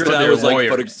 Kudos to their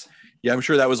lawyers. I'm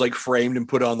sure that was like framed and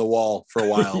put on the wall for a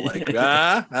while. Like,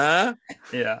 Yeah.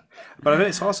 But I think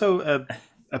it's also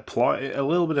a ploy, a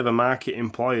little bit of a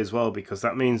marketing ploy as well, because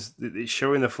that means that it's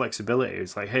showing the flexibility.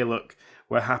 It's like, hey, look,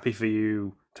 we're happy for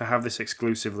you to have this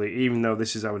exclusively, even though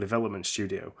this is our development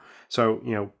studio. So,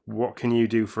 what can you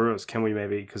do for us? Can we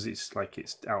maybe, because it's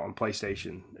out on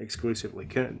PlayStation exclusively,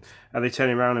 are they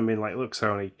turning around and being like, look,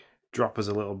 Sony, drop us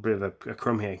a little bit of a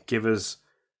crumb here. Give us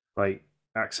like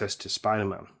access to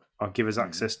Spider-Man. Or give us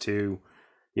access to,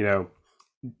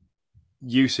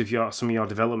 use of some of your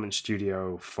development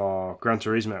studio for Gran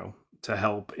Turismo to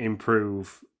help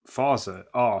improve Forza.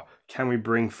 Or can we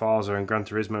bring Forza and Gran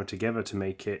Turismo together to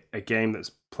make it a game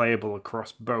that's playable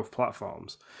across both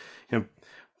platforms? There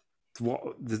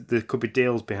could be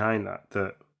deals behind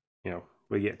that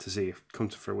we get to see if come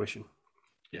to fruition.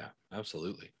 Yeah,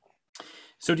 absolutely.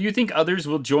 So, do you think others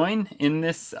will join in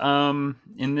this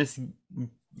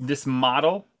this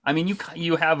model? I mean,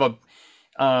 you have a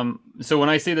so when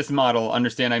I say this model,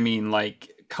 understand I mean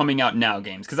like coming out now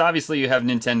games, because obviously you have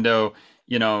Nintendo,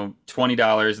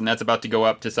 $20, and that's about to go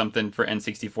up to something for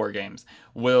N64 games.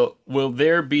 Will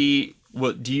there be?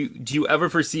 Do you ever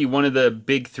foresee one of the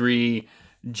big 3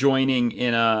 joining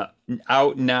in a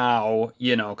out now?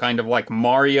 Kind of like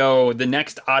Mario, the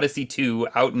next Odyssey 2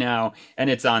 out now, and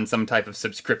it's on some type of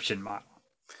subscription model.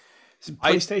 So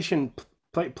PlayStation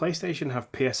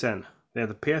have PSN. They have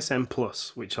the PSN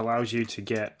Plus, which allows you to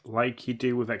get, like you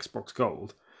do with Xbox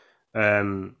Gold,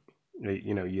 they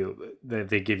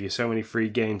give you so many free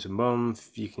games a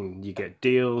month. You get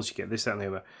deals, you get this, that, and the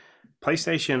other.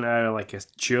 PlayStation are like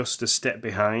just a step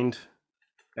behind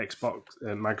Xbox,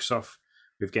 Microsoft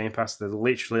with Game Pass. They're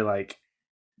literally like,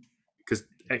 because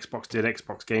Xbox did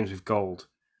Xbox games with Gold,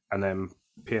 and then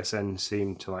PSN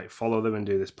seemed to like follow them and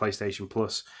do this PlayStation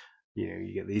Plus.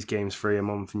 You get these games free a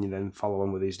month, and you then follow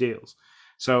on with these deals.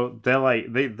 So they're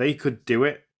like, they could do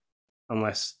it,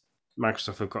 unless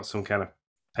Microsoft have got some kind of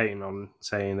patent on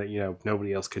saying that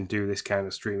nobody else can do this kind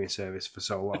of streaming service for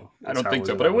so long. I don't think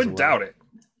so, but I wouldn't doubt it.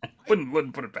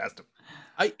 Wouldn't put it past them.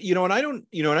 I know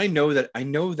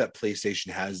that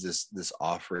PlayStation has this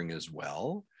offering as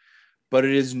well, but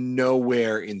it is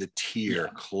nowhere in the tier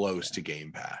close to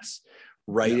Game Pass.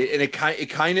 Right. No. And it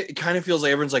kind of feels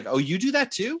like everyone's like, oh, you do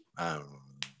that too?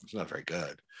 It's not very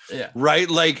good. Yeah. Right.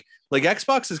 Like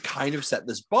Xbox has kind of set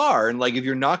this bar. And like, if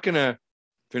you're not going to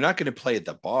If you're not going to play at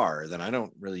the bar, then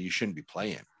you shouldn't be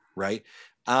playing, right?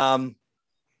 I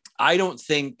don't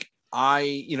think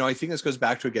I think this goes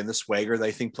back to, again, the swagger that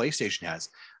I think PlayStation has.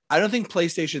 I don't think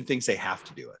PlayStation thinks they have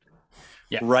to do it.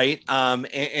 Yeah. Right.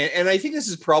 And I think this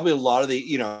is probably a lot of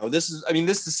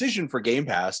this decision for Game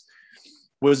Pass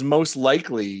was most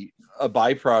likely a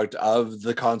byproduct of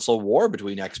the console war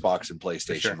between Xbox and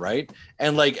PlayStation. Sure. Right.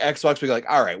 And like Xbox being like,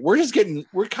 all right, we're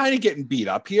kind of getting beat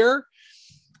up here.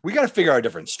 We got to figure out a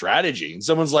different strategy. And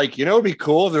someone's like, it'd be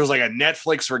cool if there was like a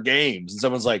Netflix for games. And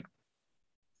someone's like,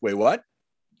 wait, what?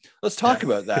 Let's talk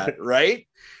about that. Right.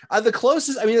 The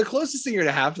closest thing you're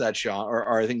going to have to that, Sean,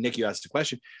 or I think Nick, you asked the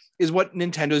question, is what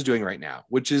Nintendo is doing right now,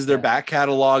 which is their back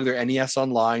catalog, their NES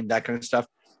Online, that kind of stuff.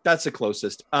 That's the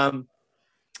closest.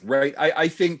 Right. I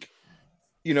think,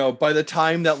 by the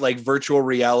time that like virtual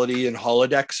reality and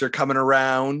holodecks are coming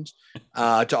around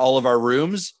to all of our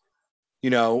rooms,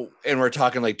 and we're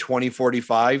talking like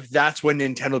 2045, that's when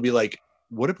Nintendo will be like,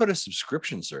 what about a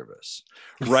subscription service?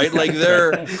 Right. Like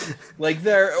or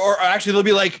actually they'll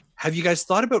be like, have you guys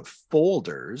thought about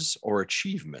folders or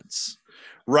achievements?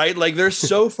 Right. Like they're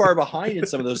so far behind in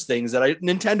some of those things that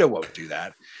Nintendo won't do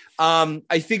that.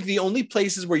 I think the only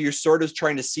places where you're sort of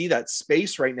trying to see that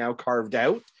space right now carved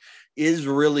out is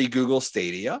really Google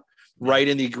Stadia, right?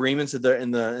 In the agreements that they're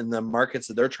in the markets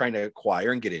that they're trying to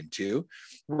acquire and get into.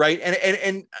 Right.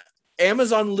 And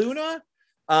Amazon Luna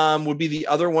would be the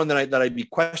other one that I'd be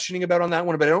questioning about on that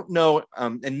one, but I don't know.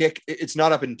 And Nick, it's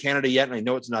not up in Canada yet, and I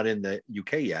know it's not in the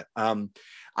UK yet.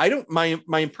 My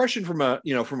impression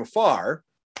from afar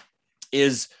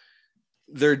is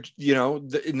they're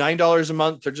 $9 a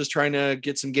month. They're just trying to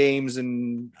get some games,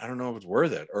 and I don't know if it's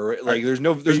worth it, or like there's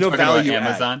no value.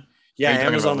 Amazon. Yeah,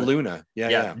 Amazon Luna.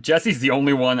 Yeah. Jesse's the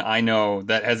only one I know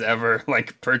that has ever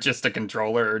like purchased a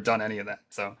controller or done any of that.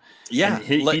 So yeah,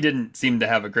 he didn't seem to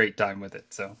have a great time with it.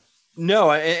 So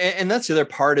no, and that's the other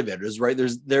part of it is right.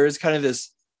 There is kind of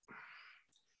this.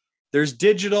 There's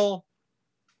digital,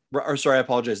 or sorry, I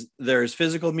apologize. There's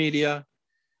physical media,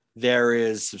 there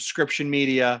is subscription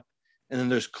media, and then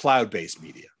there's cloud-based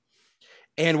media.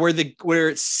 And where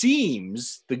it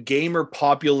seems the gamer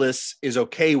populace is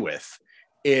okay with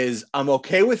is I'm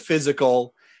okay with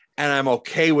physical and I'm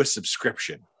okay with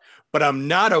subscription, but I'm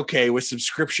not okay with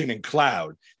subscription and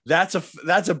cloud. That's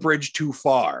a bridge too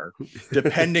far,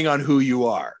 depending on who you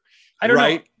are. I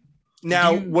don't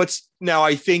know. Now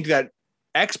I think that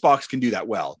Xbox can do that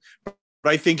well, but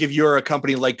I think if you're a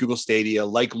company like Google Stadia,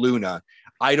 like Luna,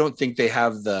 I don't think they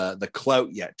have the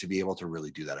clout yet to be able to really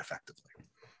do that effectively.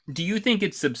 Do you think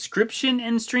it's subscription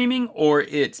and streaming, or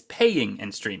it's paying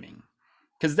and streaming?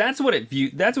 Because that's what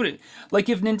it like.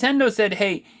 If Nintendo said,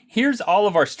 "Hey, here's all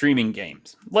of our streaming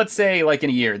games," let's say like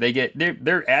in a year,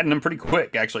 they're adding them pretty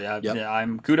quick. Actually,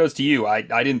 I'm kudos to you. I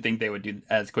didn't think they would do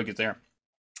as quick as they are.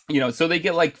 So they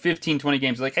get like 15, 20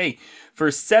 games. Like, hey, for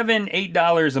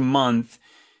 $7-8 a month,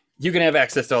 you can have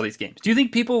access to all these games. Do you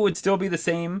think people would still be the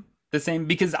same?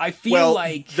 Because I feel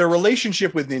like the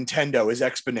relationship with Nintendo is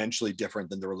exponentially different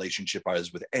than the relationship I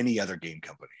was with any other game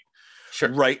company. Sure.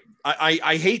 Right.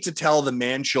 I hate to tell the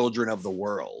man children of the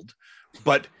world,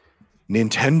 but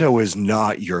Nintendo is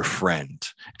not your friend,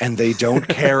 and they don't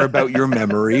care about your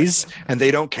memories, and they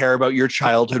don't care about your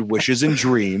childhood wishes and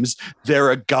dreams.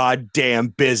 They're a goddamn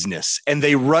business, and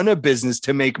they run a business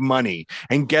to make money.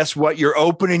 And guess what? You're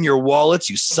opening your wallets,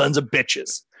 you sons of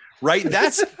bitches. Right.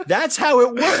 That's how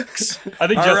it works. I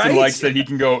think Justin likes that he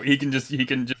can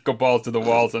just go balls to the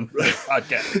walls on the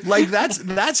podcast. Like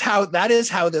that is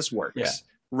how this works. Yeah.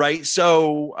 Right.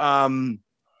 So I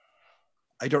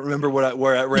don't remember where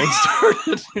I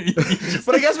started.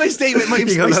 But I guess my statement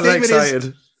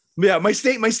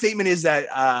is that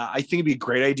I think it'd be a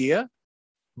great idea,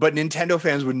 but Nintendo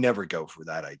fans would never go for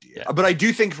that idea. Yeah. But I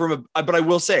do think but I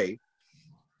will say,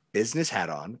 business hat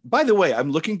on. By the way,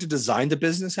 I'm looking to design the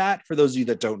business hat for those of you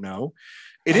that don't know.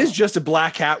 It is just a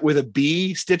black hat with a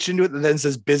B stitched into it that then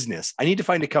says business. I need to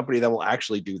find a company that will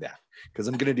actually do that, because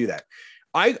I'm going to do that.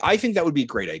 I think that would be a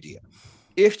great idea.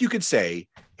 If you could say,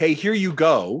 hey, here you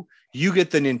go. You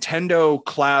get the Nintendo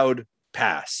Cloud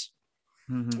Pass,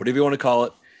 whatever you want to call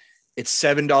it. It's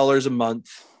 $7 a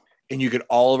month, and you get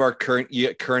all of our current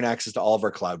access to all of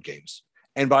our cloud games.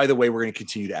 And by the way, we're going to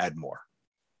continue to add more.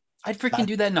 I'd freaking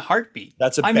do that in a heartbeat.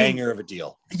 That's a banger of a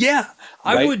deal. Yeah,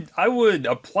 right? I would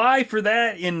apply for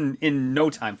that in no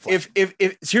time flat. If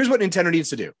here's what Nintendo needs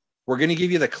to do. We're going to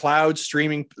give you the cloud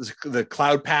streaming, the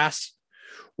cloud pass.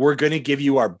 We're going to give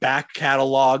you our back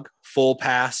catalog full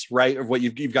pass, right? Of what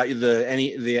you've got the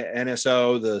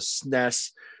NSO, the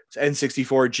SNES,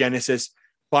 N64, Genesis.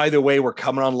 by the way, we're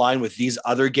coming online with these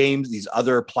other games, these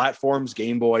other platforms,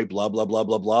 Game Boy, blah, blah, blah,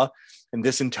 blah, blah. And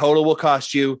this in total will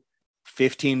cost you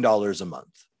 $15 a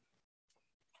month.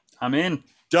 I'm in.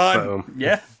 Done. Boom.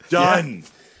 Yeah. Done. Yeah.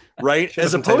 Right? Should've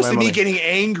As taken opposed my to me money. getting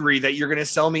angry that you're going to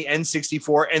sell me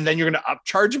N64 and then you're going to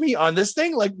upcharge me on this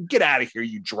thing. Like, get out of here,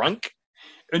 you drunk.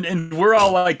 And we're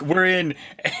all like, we're in,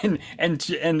 and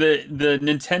the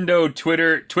Nintendo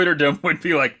Twitter dome would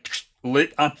be like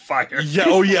lit on fire. Yeah.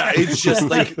 Oh yeah. It's just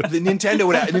like the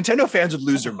Nintendo fans would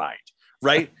lose their mind.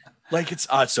 Right. Like it's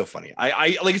so funny.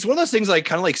 I like, it's one of those things like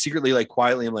kind of like secretly, like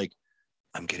quietly, I'm like,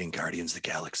 I'm getting Guardians of the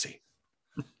Galaxy.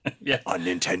 Yeah. On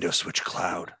Nintendo Switch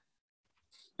Cloud.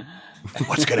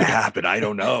 What's gonna happen? I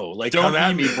don't know. Like, Don't come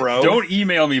at me, bro. Don't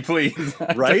email me, please.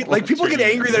 Right? Like people get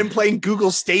angry that I'm playing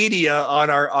Google Stadia on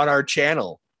our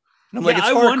channel. And I'm like, it's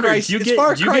I Far wonder, Cry. do you It's get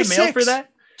Far mail Cry for 6. that?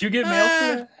 Do you get mail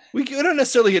for that? We don't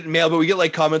necessarily get mail, but we get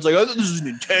like comments like, "Oh, this is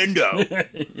Nintendo."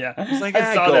 Yeah, It's like,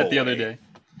 I saw go that the other away. day.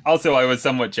 Also, I was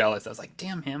somewhat jealous. I was like,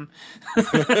 "Damn him!"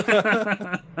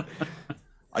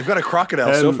 I've got a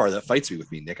crocodile so far that fights me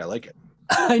with me, Nick. I like it.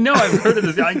 I know, I've heard of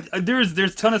this.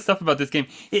 There's a ton of stuff about this game.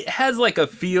 It has like a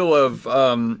feel of,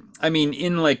 I mean,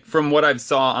 in like from what I've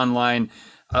saw online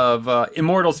of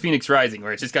Immortals: Phoenix Rising,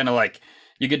 where it's just kind of like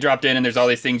you get dropped in and there's all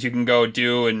these things you can go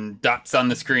do and dots on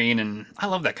the screen, and I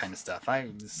love that kind of stuff. I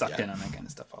sucked in on that kind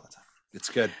of stuff all the time. It's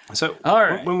good. So All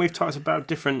right. when we've talked about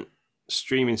different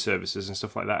streaming services and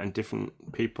stuff like that and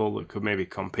different people that could maybe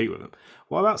compete with them,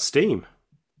 what about Steam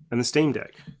and the Steam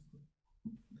Deck?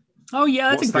 Oh yeah,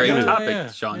 that's What's a great that gonna topic,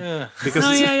 Yeah, Sean. yeah. Because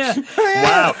Oh yeah, yeah.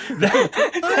 Wow,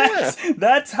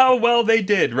 that's how well they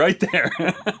did right there.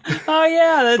 Oh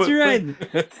yeah, that's But- right.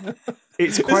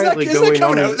 it's Isn't quietly that going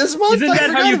on. coming out this month? Isn't I that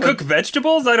how forgot you about cook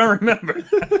vegetables? I don't remember.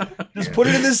 Just put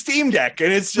it in the Steam Deck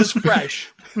and it's just fresh.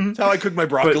 That's how I cook my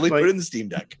broccoli. like- put it in the Steam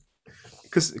Deck.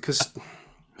 Because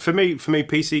for me,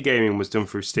 PC gaming was done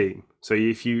through Steam. So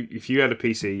if you had a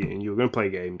PC and you were going to play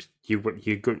games, you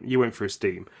went through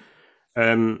Steam.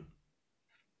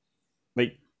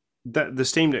 Like that, the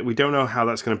Steam Deck, we don't know how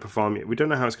that's going to perform yet. We don't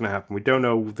know how it's going to happen. We don't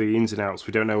know the ins and outs.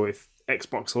 We don't know if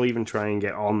Xbox will even try and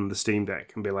get on the Steam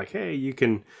Deck and be like, "Hey, you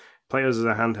can play us as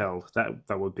a handheld."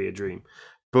 That would be a dream,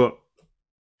 but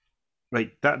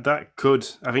like that could,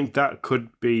 I think that could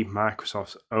be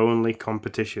Microsoft's only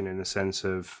competition in the sense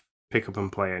of pick up and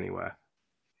play anywhere,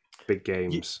 big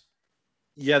games.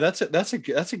 Yeah, that's a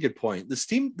good point. The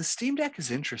Steam Deck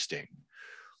is interesting,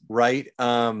 right?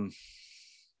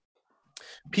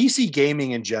 PC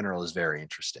gaming in general is very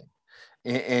interesting,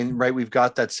 and right, we've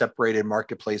got that separated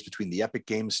marketplace between the Epic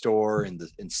Game Store and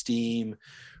Steam,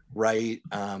 right?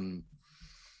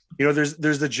 You know, there's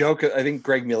the joke. I think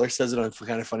Greg Miller says it on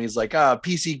Kind of Funny. He's like,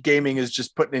 PC gaming is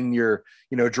just putting in your,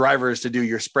 drivers to do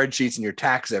your spreadsheets and your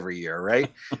tax every year, right?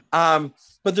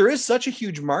 But there is such a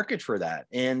huge market for that,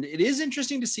 and it is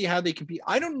interesting to see how they compete.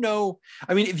 I don't know.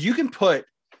 I mean, if you could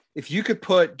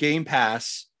put Game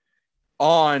Pass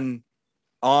on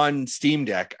Steam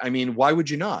Deck, I mean, why would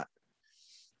you not?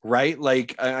 Right?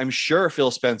 Like, I'm sure Phil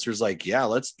Spencer's like, yeah,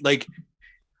 let's like.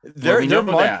 We know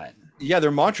that. Yeah,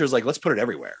 their mantra is like, let's put it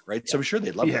everywhere, right? So I'm sure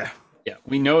they'd love that. Yeah,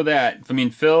 we know that. I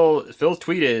mean, Phil's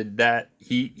tweeted that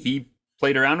he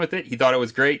played around with it. He thought it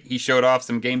was great. He showed off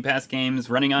some Game Pass games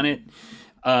running on it.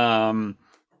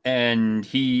 And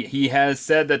he has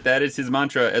said that is his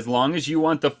mantra. As long as you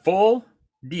want the full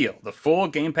deal, the full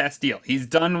Game Pass deal. He's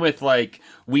done with like,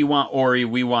 we want Ori,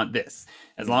 we want this.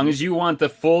 As long as you want the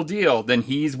full deal, then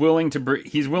he's willing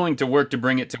to work to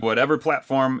bring it to whatever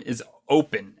platform is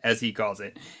open, as he calls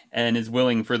it, and is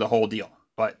willing for the whole deal.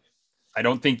 But I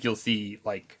don't think you'll see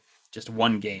like just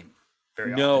one game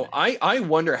very No, often. I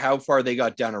wonder how far they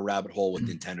got down a rabbit hole with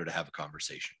Nintendo to have a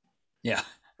conversation. Yeah.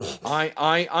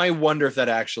 I wonder if that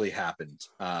actually happened,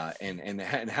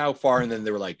 and how far, and then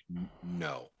they were like,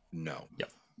 no.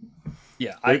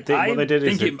 Yeah, What they did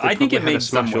is I think probably it had made a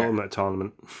Smash somewhere. Ultimate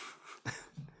tournament.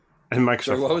 And Microsoft.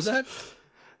 Sorry, what was that?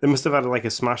 They must have had like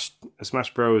a Smash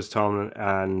Bros tournament,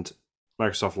 and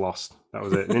Microsoft lost. That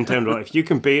was it. Nintendo, if you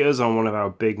can beat us on one of our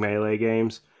big Melee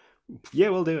games, yeah,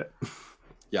 we'll do it.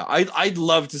 Yeah, I'd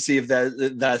love to see if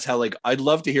that's how, like, I'd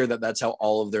love to hear that's how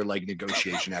all of their like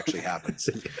negotiation actually happens.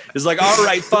 It's like, all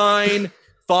right, fine,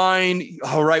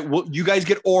 all right, well, you guys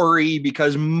get Ori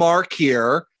because Mark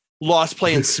here lost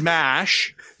playing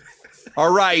Smash.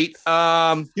 All right,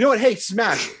 you know what? Hey,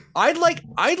 Smash. I'd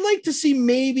like to see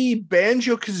maybe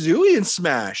Banjo-Kazooie in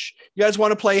Smash. You guys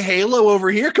want to play Halo over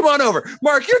here? Come on over.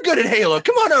 Mark, you're good at Halo.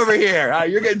 Come on over here.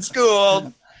 You're getting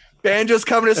schooled. Banjo's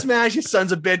coming to Smash, you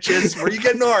sons of bitches. Where you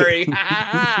getting Ori?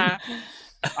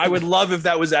 I would love if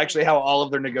that was actually how all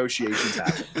of their negotiations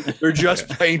happen. They're just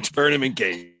playing tournament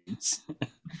games.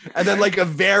 And then like a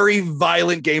very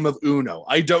violent game of Uno.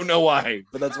 I don't know why,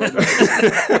 but that's what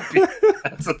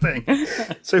That's the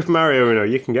thing. Super Mario Uno,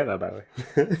 you can get that, by the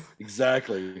way.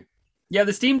 Exactly. Yeah,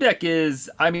 the Steam Deck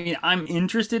is, I mean, I'm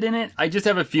interested in it. I just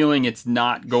have a feeling it's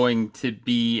not going to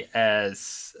be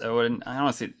as, I don't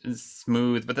want to say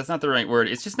smooth, but that's not the right word.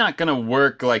 It's just not going to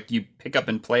work like you pick up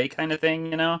and play kind of thing,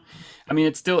 you know? I mean,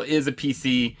 it still is a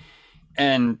PC,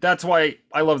 and that's why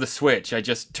I love the Switch. I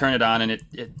just turn it on and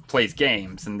it plays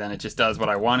games, and then it just does what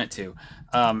I want it to.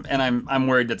 And I'm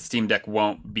worried that the Steam Deck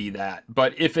won't be that.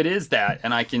 But if it is that,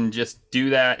 and I can just do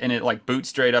that, and it like boots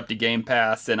straight up to Game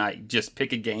Pass, and I just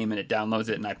pick a game and it downloads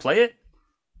it and I play it,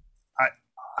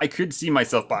 I could see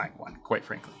myself buying one, quite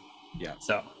frankly. Yeah.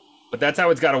 So, but that's how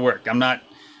it's got to work. I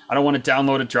don't want to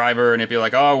download a driver and it'd be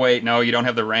like, oh wait, no, you don't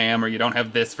have the RAM, or you don't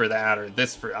have this for that, or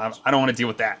this for. I don't want to deal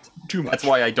with that. Too much. That's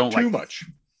why I don't like too much.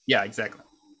 Yeah, exactly.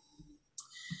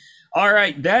 All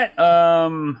right, that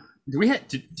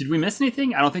did we miss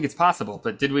anything? I don't think it's possible,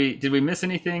 but did we miss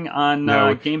anything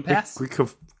on Game Pass? We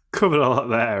covered a lot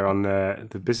there on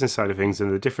the business side of things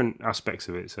and the different aspects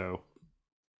of it. So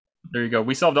there you go.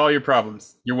 We solved all your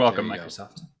problems. You're welcome,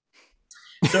 Microsoft.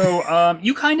 So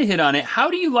you kind of hit on it. How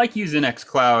do you like using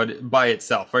xCloud by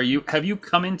itself? Have you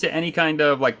come into any kind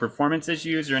of like performance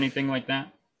issues or anything like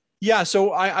that? Yeah,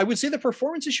 so I would say the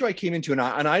performance issue I came into, and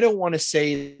I don't want to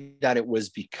say that it was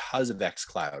because of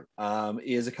xCloud,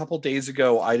 is a couple days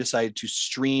ago, I decided to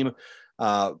stream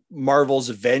Marvel's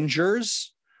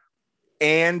Avengers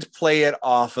and play it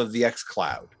off of the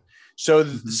xCloud.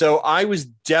 So I was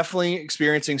definitely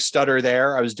experiencing stutter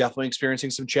there. I was definitely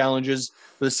experiencing some challenges.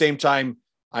 But at the same time,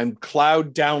 I'm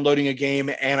cloud downloading a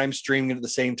game and I'm streaming it at the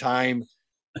same time.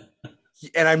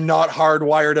 And I'm not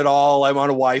hardwired at all. I'm on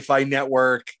a Wi-Fi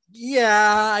network.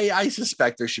 Yeah, I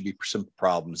suspect there should be some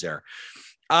problems there.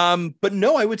 But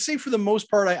no, I would say for the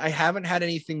most part, I haven't had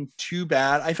anything too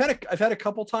bad. I've had a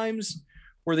couple times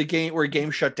where a game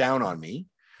shut down on me.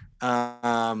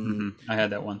 I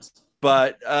had that once,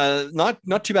 but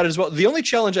not too bad as well. The only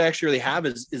challenge I actually really have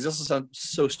is this sounds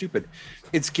so stupid.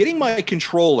 It's getting my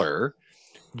controller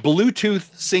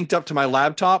Bluetooth synced up to my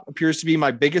laptop appears to be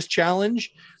my biggest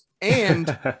challenge,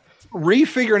 and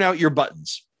refiguring out your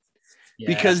buttons. Yeah.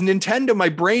 Because Nintendo, my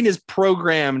brain is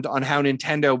programmed on how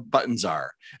Nintendo buttons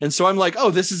are. And so I'm like,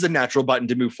 oh, this is a natural button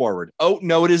to move forward. Oh,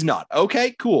 no, it is not.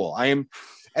 Okay, cool. And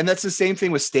that's the same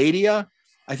thing with Stadia.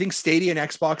 I think Stadia and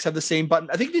Xbox have the same button.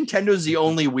 I think Nintendo's the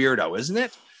only weirdo, isn't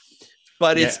it?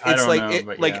 But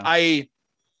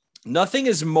nothing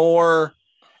is more,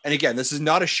 and again, this is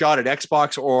not a shot at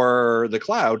Xbox or the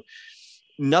cloud.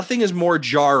 Nothing is more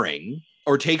jarring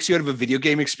or takes you out of a video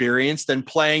game experience than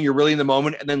playing, you're really in the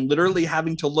moment, and then literally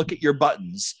having to look at your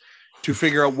buttons to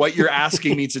figure out what you're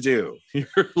asking me to do.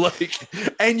 You're like,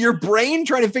 and your brain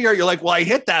trying to figure out, you're like, well, I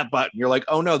hit that button. You're like,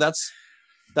 oh no, that's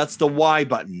the Y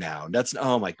button now.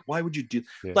 Why would you do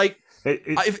like,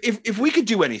 if we could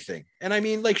do anything, and I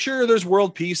mean, like, sure, there's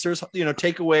world peace, there's,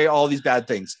 take away all these bad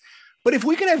things. But if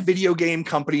we could have video game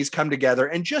companies come together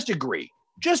and just agree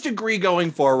going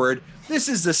forward, this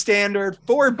is the standard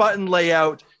 4-button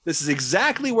layout. This is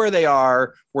exactly where they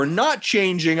are. We're not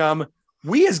changing them.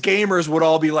 We as gamers would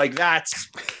all be like, that's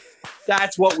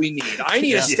what we need. I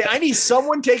need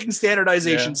someone taking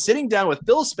standardization, sitting down with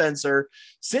Phil Spencer,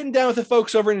 sitting down with the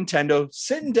folks over at Nintendo,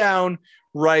 sitting down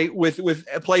with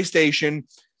PlayStation,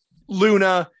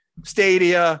 Luna,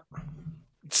 Stadia,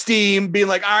 Steam, being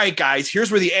like, all right, guys, here's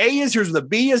where the A is, here's where the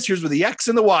B is, here's where the X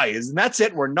and the Y is, and that's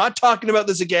it. We're not talking about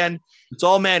this again. It's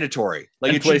all mandatory.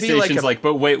 Like, and it PlayStation's be like,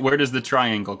 but wait, where does the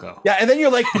triangle go? Yeah, and then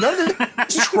you're like, none of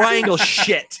this triangle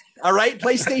shit. All right,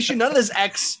 PlayStation, none of this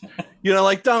X.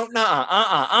 Don't,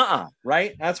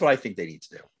 right? That's what I think they need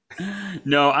to do.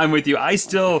 No, I'm with you. I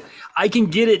can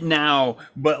get it now,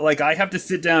 but like I have to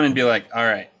sit down and be like, all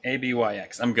right, A, B, Y,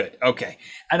 X. I'm good. Okay.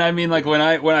 And I mean, like when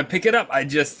I pick it up,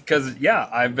 because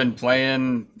I've been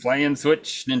playing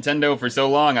Switch, Nintendo for so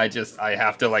long. I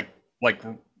have to like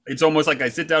it's almost like I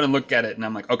sit down and look at it and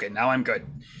I'm like, okay, now I'm good.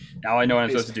 Now I know what I'm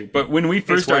supposed to do. But when we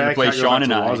first started to play, Sean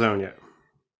and I,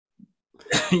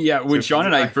 when Sean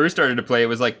and I first started to play, it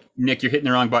was like, Nick, you're hitting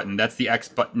the wrong button. That's the X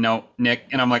button. No, Nick.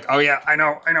 And I'm like, oh yeah, I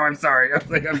know. I'm sorry. I'm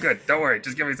like, I'm good. Don't worry.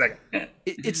 Just give me a second.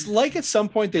 It's like at some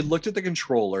point they looked at the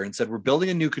controller and said, we're building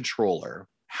a new controller.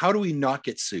 How do we not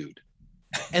get sued?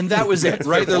 And that was it,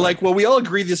 right? They're like, well, we all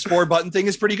agree this 4-button thing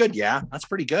is pretty good. Yeah, that's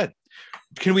pretty good.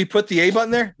 Can we put the A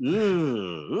button there?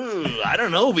 I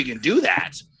don't know if we can do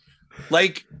that.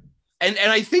 Like, and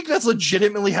I think that's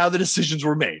legitimately how the decisions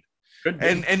were made.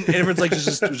 And everyone's like,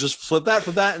 just flip that.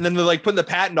 And then they're like putting the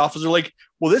patent office. They're like,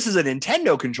 well, this is a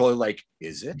Nintendo controller. Like,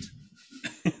 is it?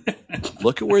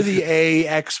 Look at where the A,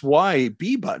 X, Y,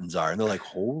 B buttons are. And they're like,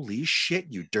 holy shit,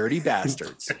 you dirty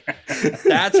bastards.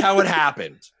 That's how it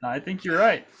happened. I think you're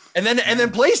right. And then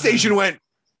PlayStation went,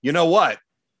 you know what?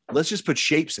 Let's just put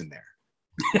shapes in there.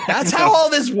 That's how all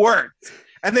this worked.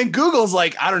 And then Google's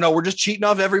like, I don't know, we're just cheating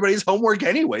off everybody's homework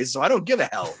anyway, so I don't give a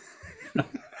hell.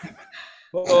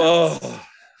 Oh,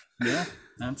 yeah,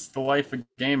 that's the life of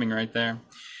gaming right there.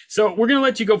 So we're gonna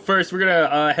let you go first. We're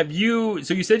gonna have you.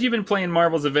 So you said you've been playing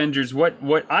Marvel's Avengers. What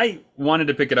I wanted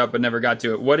to pick it up but never got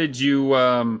to it. What did you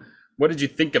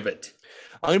think of it?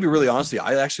 I'm gonna be really honest with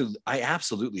you. I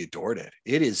absolutely adored it.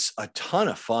 It is a ton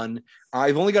of fun.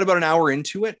 I've only got about an hour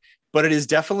into it, but it is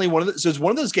definitely so it's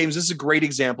one of those games. This is a great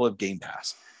example of Game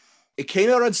Pass. It came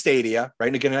out on Stadia, right?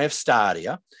 And again, I have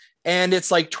Stadia. And it's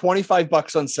like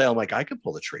 $25 on sale. I'm like, I could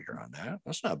pull the trigger on that.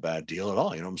 That's not a bad deal at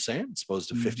all. You know what I'm saying? It's supposed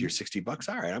to 50 or $60.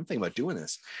 All right, I'm thinking about doing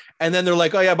this. And then they're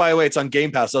like, oh yeah, by the way, it's on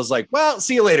Game Pass. I was like, well,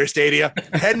 see you later, Stadia.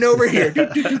 Heading over here.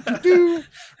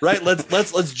 Right?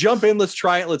 Let's jump in. Let's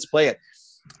try it. Let's play it.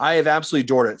 I have absolutely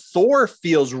adored it. Thor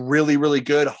feels really, really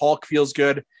good. Hulk feels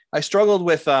good. I struggled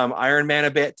with Iron Man a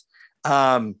bit,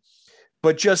 but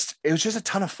it was just a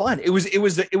ton of fun. It was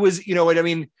you know what I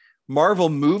mean. Marvel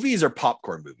movies are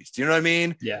popcorn movies. Do you know what I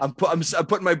mean? Yeah. I'm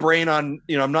putting my brain on,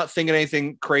 you know, I'm not thinking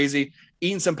anything crazy,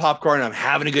 eating some popcorn. And I'm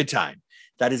having a good time.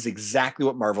 That is exactly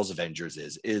what Marvel's Avengers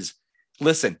is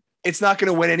listen, it's not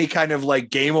going to win any kind of like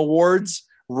game awards,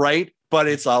 right? But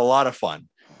it's a lot of fun.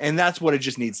 And that's what it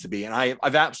just needs to be. And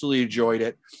I've absolutely enjoyed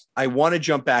it. I want to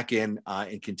jump back in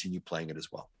and continue playing it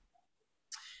as well.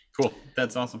 Cool.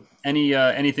 That's awesome.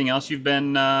 Anything else you've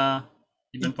been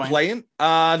playing?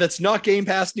 That's not Game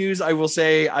Pass news. I will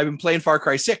say I've been playing Far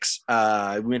Cry 6. We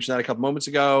mentioned that a couple moments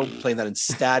ago, playing that in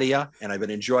Stadia, and I've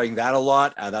been enjoying that a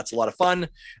lot. That's a lot of fun.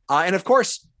 And of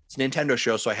course, it's a Nintendo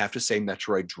show, so I have to say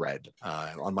Metroid Dread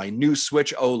on my new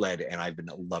Switch OLED, and I've been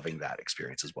loving that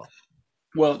experience as well.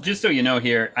 Well, just so you know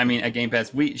here, I mean, at Game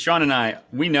Pass, Sean and I,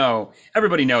 we know,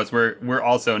 everybody knows we're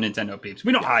also Nintendo peeps.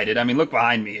 We don't hide it. I mean, look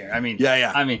behind me here. I mean,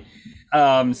 yeah. I mean,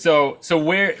 so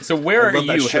where are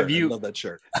you? Have you? I love that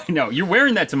shirt. I know you're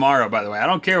wearing that tomorrow, by the way. I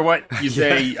don't care what you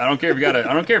say. I don't care if you got it.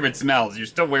 I don't care if it smells. You're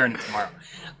still wearing it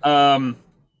tomorrow.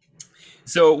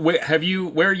 So where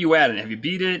are you at? And have you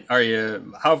beat it? Are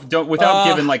you without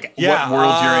giving like what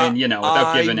world you're in? You know,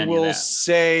 without giving any of that. I will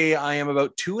say I am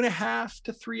about 2.5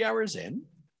 to 3 hours in.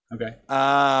 Okay.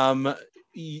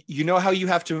 You know how you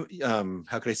have to.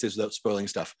 How could I say this without spoiling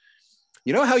stuff?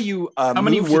 You know how you how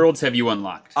many worlds have you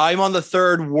unlocked? I'm on the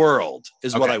third world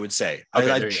is what I would say. Okay,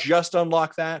 I just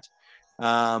unlocked that.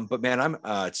 But man,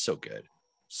 it's so good.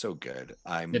 So good.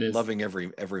 I'm loving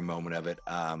every moment of it.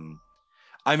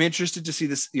 I'm interested to see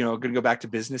this, you know, going to go back to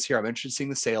business here. I'm interested in seeing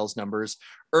the sales numbers.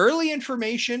 Early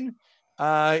information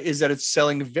is that it's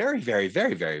selling very, very,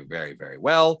 very, very, very, very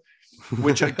well,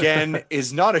 which again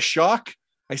is not a shock.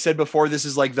 I said before, this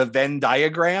is like the Venn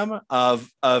diagram of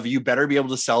you better be able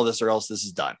to sell this or else this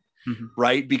is done,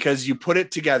 right? Because you put it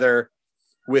together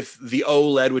with the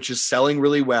OLED, which is selling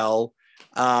really well.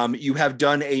 You have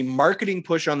done a marketing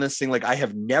push on this thing like I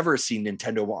have never seen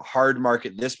Nintendo hard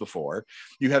market this before.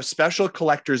 You have special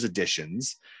collector's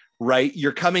editions, right?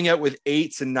 You're coming out with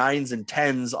 8s and 9s and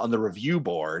 10s on the review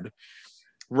board,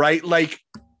 right? Like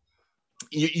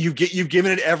you've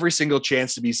given it every single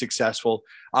chance to be successful.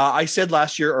 I said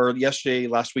last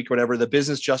week, whatever, the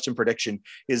business Justin prediction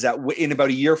is that in about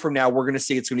a year from now, we're going to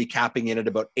see it's going to be capping in at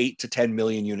about 8 to 10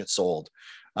 million units sold,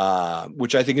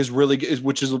 which I think is really good,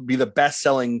 which will be the best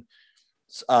selling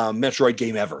Metroid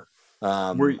game ever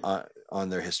on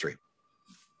their history.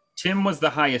 Tim was the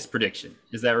highest prediction.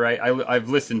 Is that right? I've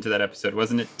listened to that episode.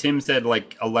 Wasn't it? Tim said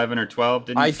like 11 or 12.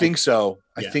 Didn't I think so.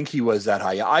 Yeah. I think he was that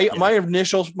high. My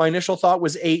initial thought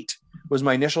was 8 was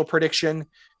my initial prediction.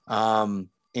 And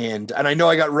I know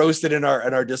I got roasted in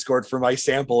our Discord for my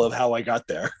sample of how I got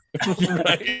there.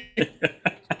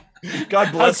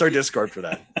 God bless our Discord for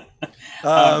that.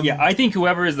 I think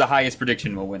whoever is the highest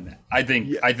prediction will win that. I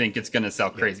think it's going to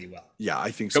sell crazy well. Yeah, I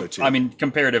think so too. I mean,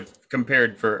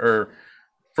 compared for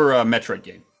a Metroid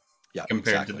game,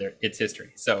 compared to its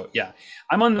history. So yeah,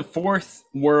 I'm on the 4th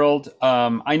world.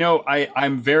 I know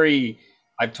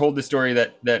I've told the story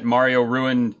that Mario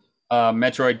ruined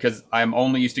Metroid because I'm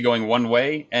only used to going one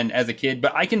way and as a kid,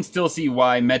 but I can still see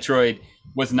why Metroid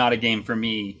was not a game for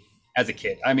me as a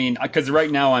kid. I mean, because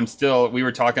right now we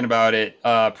were talking about it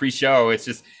pre-show. It's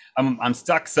just I'm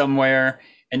stuck somewhere,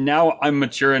 and now I'm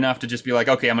mature enough to just be like,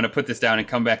 okay, I'm going to put this down and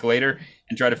come back later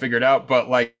and try to figure it out. But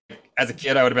like as a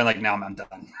kid, I would have been like, no, I'm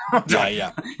done. I'm done.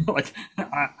 Yeah. Like,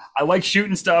 I like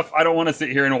shooting stuff. I don't want to sit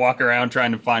here and walk around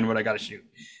trying to find what I got to shoot.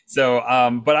 So,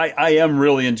 but I am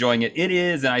really enjoying it. It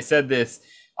is, and I said this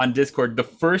on Discord, the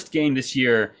first game this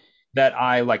year that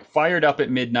I like fired up at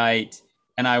midnight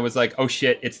and I was like, oh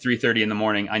shit, it's 3:30 in the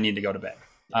morning. I need to go to bed.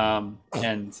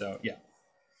 And so, yeah.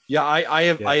 Yeah,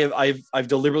 I've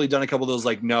deliberately done a couple of those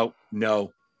like, no.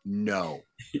 Yeah.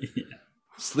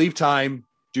 Sleep time.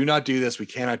 Do not do this. We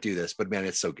cannot do this. But man,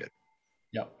 it's so good.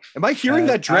 Yeah. Am I hearing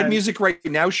that dread music right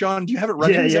now, Sean? Do you have it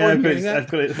running? Yeah,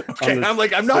 I've got it. Okay, I'm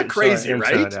like, I'm not crazy,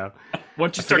 right?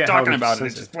 Once you start talking about it,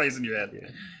 it just plays in your head. Yeah.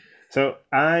 So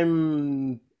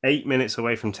I'm 8 minutes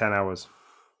away from 10 hours.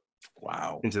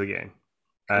 Wow. Into the game.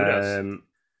 I'm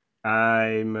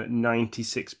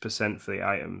 96% for the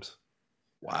items.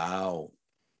 Wow.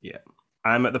 Yeah.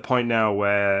 I'm at the point now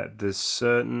where there's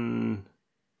certain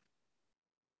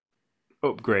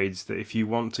upgrades that if you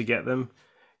want to get them,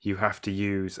 you have to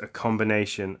use a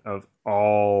combination of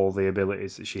all the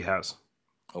abilities that she has.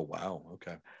 Oh, wow.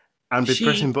 Okay. And be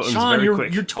pressing buttons Sean, very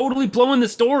quick. You're totally blowing the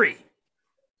story.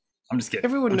 I'm just kidding.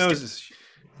 Everyone knows this.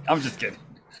 I'm just kidding.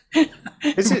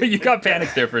 You got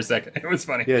panicked there for a second. It was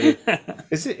funny. Yeah.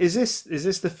 Is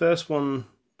this the first one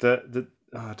that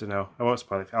I don't know. I won't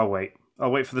spoil it.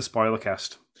 I'll wait for the spoiler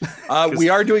cast. We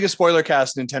are doing a spoiler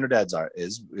cast. Nintendo Dads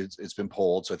it's been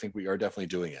polled, so I think we are definitely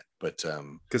doing it. But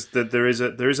because there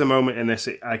is a moment in this,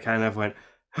 I kind of went,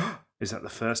 oh, is that the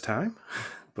first time?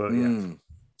 But yeah.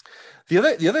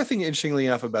 The other thing, interestingly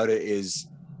enough, about it is,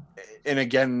 and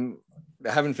again,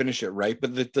 I haven't finished it, right?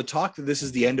 But the talk that this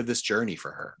is the end of this journey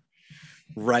for her,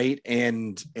 right?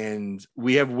 And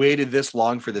we have waited this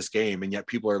long for this game, and yet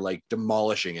people are like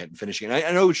demolishing it and finishing it.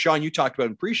 I know, Sean, you talked about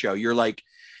in pre-show. You're like,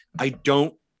 I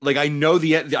know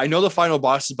the final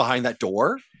boss is behind that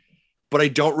door, but I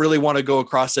don't really want to go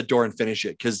across that door and finish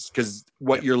it because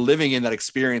what you're living in, that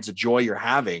experience, the joy you're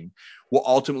having, will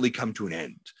ultimately come to an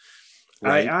end.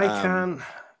 Right?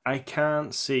 I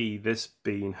can't see this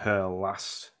being her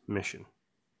last mission.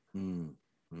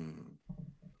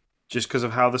 Just because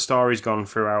of how the story's gone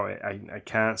throughout it, I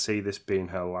can't see this being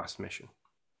her last mission.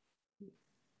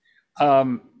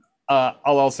 I'll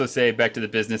also say, back to the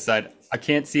business side, I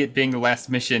can't see it being the last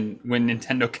mission when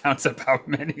Nintendo counts up how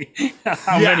many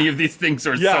of these things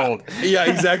are sold. Yeah,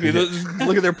 exactly.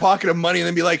 Look at their pocket of money and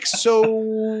then be like,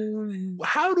 so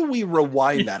how do we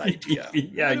rewind that idea?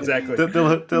 Yeah, exactly.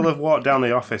 They'll have walked down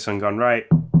the office and gone, right,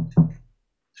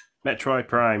 Metroid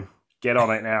Prime, get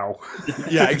on it now.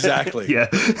 Yeah, exactly. Yeah.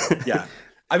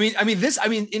 I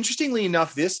mean, interestingly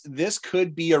enough, this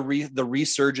could be the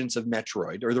resurgence of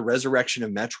Metroid, or the resurrection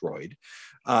of Metroid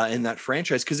in that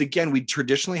franchise. Because again, we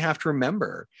traditionally have to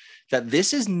remember that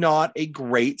this is not a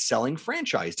great selling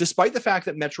franchise, despite the fact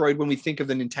that Metroid, when we think of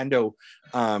the Nintendo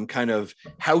kind of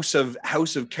house of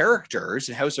characters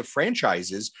and house of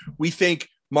franchises, we think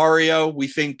Mario, we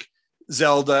think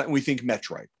Zelda, and we think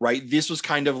Metroid, right? This was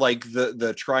kind of like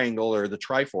the triangle, or the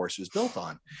Triforce was built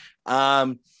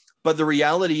on. But the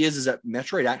reality is that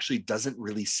Metroid actually doesn't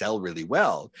really sell really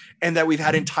well, and that we've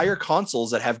had entire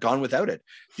consoles that have gone without it.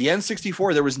 The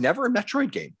N64, there was never a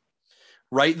Metroid game,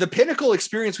 right? The pinnacle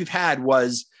experience we've had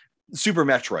was Super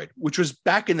Metroid, which was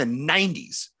back in the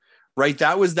 90s, right?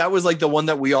 That was like the one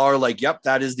that we are like, yep,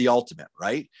 that is the ultimate,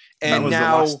 right? And that was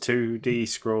now the last 2D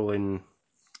scrolling.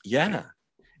 Yeah.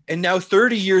 And now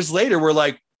 30 years later, we're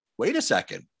like, wait a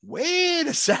second,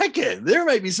 there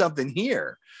might be something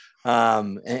here.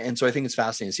 And so I think it's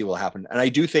fascinating to see what will happen. And I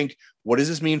do think, what does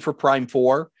this mean for Prime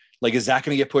 4? Like, is that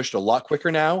going to get pushed a lot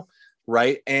quicker now?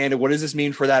 Right. And what does this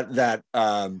mean for that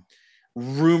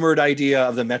rumored idea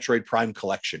of the Metroid Prime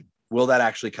collection? Will that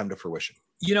actually come to fruition?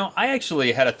 You know, I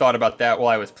actually had a thought about that while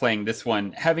I was playing this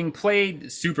one. Having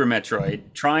played Super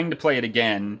Metroid, trying to play it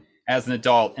again as an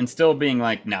adult, and still being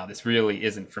like, no, this really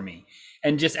isn't for me.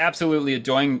 And just absolutely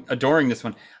adoring this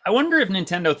one. I wonder if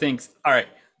Nintendo thinks, all right,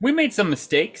 we made some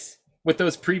mistakes with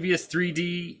those previous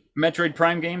 3D Metroid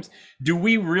Prime games. Do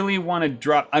we really want to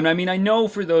drop? I mean, I know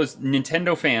for those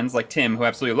Nintendo fans like Tim who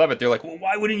absolutely love it, they're like, well,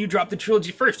 why wouldn't you drop the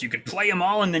trilogy first? You could play them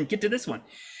all and then get to this one.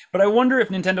 But I wonder if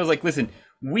Nintendo's like, listen,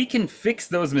 we can fix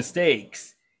those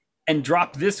mistakes and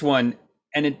drop this one,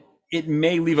 and it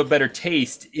may leave a better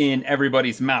taste in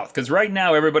everybody's mouth. Because right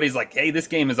now, everybody's like, hey, this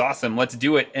game is awesome, let's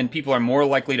do it. And people are more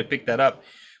likely to pick that up.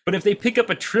 But if they pick up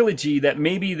a trilogy that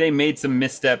maybe they made some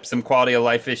missteps, some quality of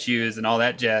life issues and all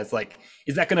that jazz, like,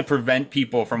 is that going to prevent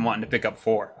people from wanting to pick up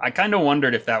 4? I kind of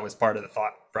wondered if that was part of the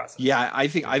thought process. Yeah, I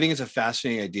think it's a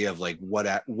fascinating idea of like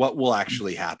what will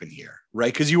actually happen here,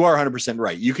 right? Because you are 100%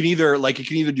 right. You can either it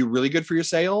can either do really good for your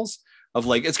sales, of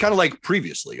like, it's kind of like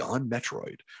previously on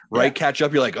Metroid, right? Catch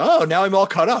up. You're like, oh, now I'm all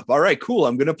caught up. All right, cool.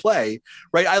 I'm going to play,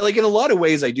 right? I like, in a lot of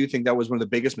ways, I do think that was one of the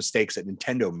biggest mistakes that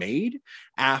Nintendo made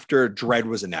after Dread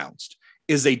was announced,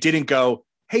 is they didn't go,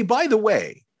 hey, by the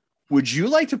way, would you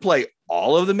like to play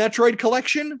all of the Metroid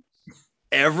collection?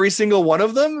 Every single one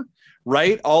of them,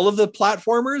 right? All of the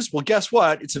platformers. Well, guess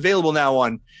what? It's available now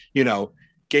on,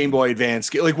 Game Boy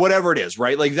Advance, like whatever it is,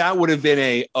 right? Like that would have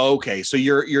been okay. So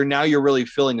you're really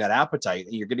filling that appetite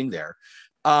and you're getting there.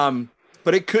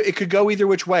 But it could go either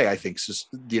which way, I think. So,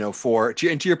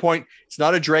 and to your point, it's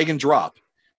not a drag and drop,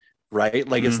 right?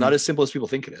 Like it's not as simple as people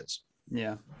think it is.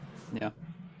 Yeah.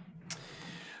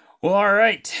 Well, all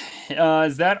right.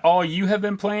 Is that all you have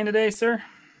been playing today, sir?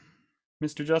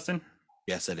 Mr. Justin?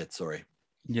 Yes, I did. Sorry.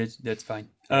 Yes, that's fine.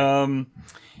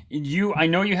 I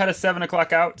know you had a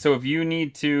 7:00 out, so if you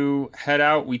need to head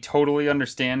out, we totally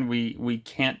understand. We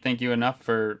can't thank you enough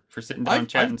for sitting down,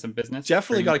 chatting some business.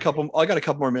 Definitely got a couple. I got a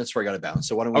couple more minutes before I got to bounce.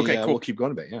 So why don't we? Okay, cool. We'll keep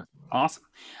going a bit. Yeah. Awesome.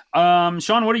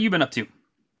 Sean, what have you been up to?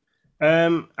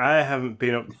 I haven't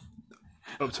been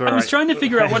up to. I was trying to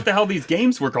figure out what the hell these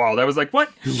games were called. I was like, what?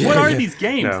 What are these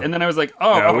games? No. And then I was like,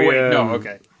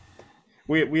 okay.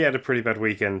 We had a pretty bad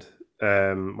weekend.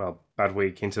 Bad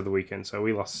week into the weekend. So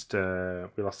we lost a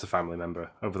family member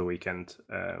over the weekend.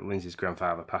 Lindsay's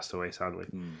grandfather passed away, sadly.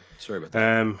 Sorry about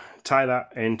that. Tie that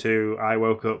into, I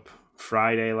woke up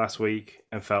Friday last week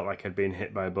and felt like I'd been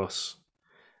hit by a bus.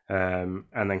 And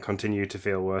then continued to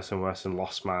feel worse and worse and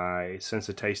lost my sense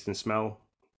of taste and smell.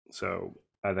 So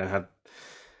I then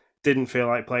didn't feel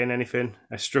like playing anything.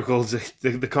 I struggled.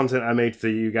 The content I made for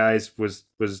you guys was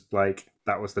like,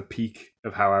 that was the peak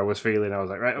of how I was feeling. I was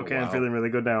like, right, okay, I'm feeling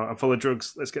really good now. I'm full of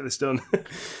drugs. Let's get this done.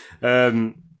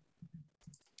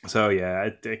 So yeah,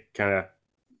 I kind of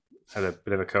had a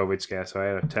bit of a COVID scare. So I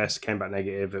had a test, came back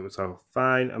negative. It was all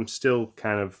fine. I'm still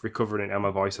kind of recovering, and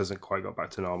my voice hasn't quite got back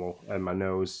to normal. And my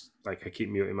nose, like, I keep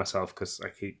muting myself because I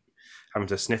keep having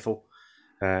to sniffle.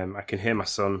 I can hear my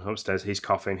son upstairs. He's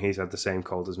coughing. He's had the same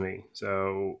cold as me.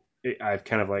 So I've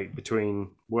kind of like,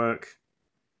 between work,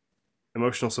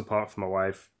 emotional support for my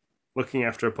wife, looking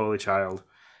after a poorly child,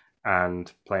 and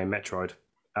playing Metroid,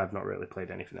 I've not really played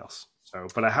anything else. So,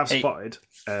 but I have spotted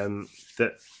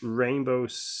that Rainbow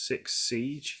Six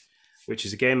Siege, which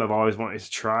is a game I've always wanted to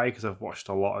try because I've watched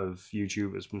a lot of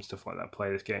YouTubers and stuff like that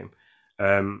play this game,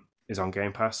 is on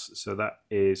Game Pass. So that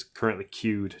is currently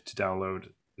queued to download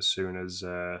as soon as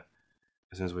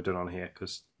we're done on here,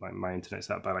 because like my internet's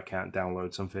that bad I can't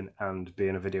download something and be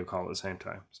in a video call at the same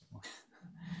time. So.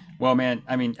 Well, man,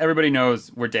 I mean, everybody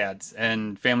knows we're dads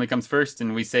and family comes first,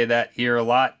 and we say that here a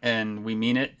lot and we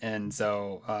mean it. And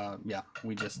so,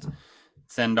 we just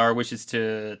send our wishes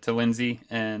to Lindsay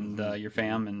and your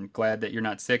fam, and glad that you're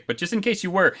not sick. But just in case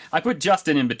you were, I put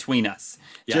Justin in between us.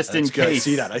 Yeah, just in case. I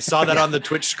see that. I saw that on the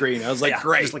Twitch screen. I was like,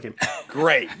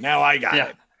 great. Now I got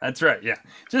it. That's right. Yeah.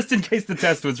 Just in case the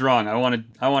test was wrong. I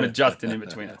wanted Justin in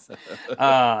between us.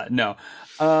 No.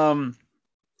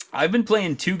 I've been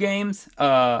playing 2 games.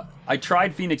 I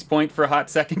tried Phoenix Point for a hot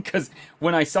second because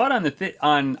when I saw it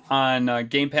on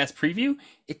Game Pass preview,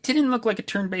 it didn't look like a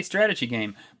turn-based strategy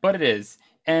game, but it is.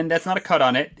 And that's not a cut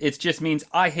on it. It just means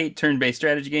I hate turn-based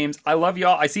strategy games. I love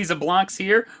y'all. I see Zablank's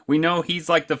here. We know he's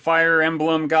like the Fire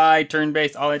Emblem guy,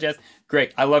 turn-based, all that jazz.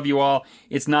 Great. I love you all.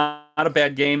 It's not a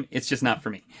bad game. It's just not for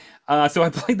me. So I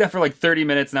played that for like 30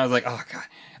 minutes and I was like, oh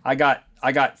God,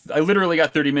 I literally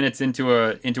got 30 minutes into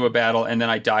a battle, and then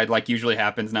I died like usually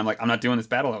happens, and I'm like, I'm not doing this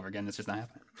battle over again. That's just not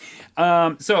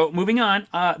happening. So moving on,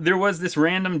 there was this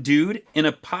random dude in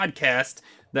a podcast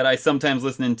that I sometimes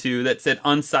listen to that said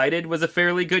Unsighted was a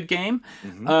fairly good game.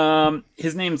 Mm-hmm.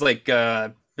 His name's like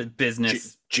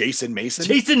business. Jason Mason?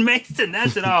 Jason Mason,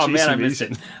 that's it. Oh, man, I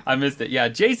missed it. Yeah,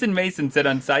 Jason Mason said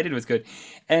Unsighted was good.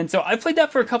 And so I played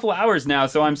that for a couple of hours now,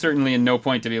 so I'm certainly in no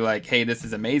point to be like, hey, this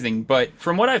is amazing. But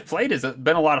from what I've played, it's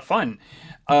been a lot of fun.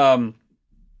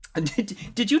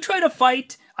 Did you try to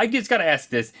fight? I just got to ask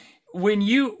this.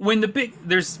 You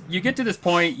get to this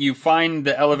point, you find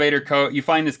the elevator code, you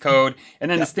find this code, and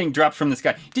then this thing drops from the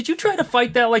sky. Did you try to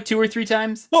fight that like 2 or 3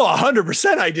 times? Oh,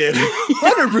 100% I did.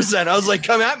 100%. I was like,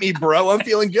 come at me, bro. I'm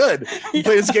feeling good. You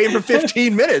play this game for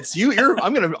 15 minutes.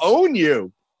 I'm going to own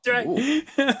you. That's right.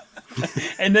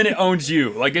 And then it owns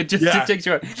you. Like it just it takes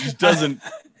you out. It just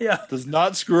does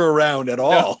not screw around at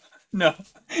all. No.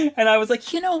 And I was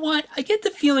like, you know what? I get the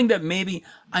feeling that maybe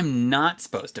I'm not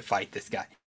supposed to fight this guy.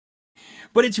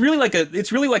 but it's really like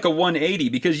a 180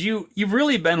 because you've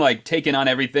really been like taking on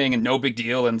everything and no big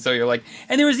deal, and so you're like,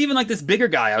 and there was even like this bigger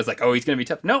guy. I was like, oh, he's gonna be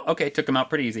tough. No, okay, took him out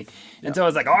pretty easy, and so I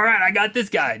was like, all right, I got this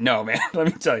guy. No, man, let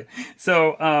me tell you.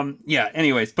 So yeah.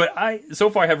 Anyways, but I so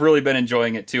far have really been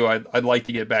enjoying it too. I'd like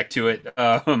to get back to it.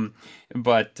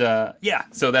 But yeah,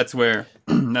 so that's where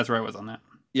that's where I was on that.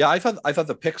 Yeah, I thought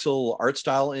the pixel art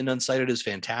style in Unsighted is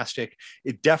fantastic.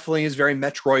 It definitely is very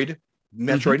Metroid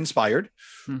inspired,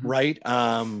 right?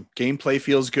 Gameplay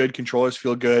feels good, controllers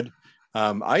feel good.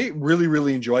 I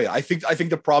really enjoy it. I think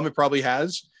the problem it probably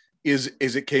has is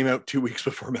it came out 2 weeks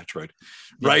before Metroid,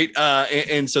 right?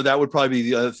 And so that would probably be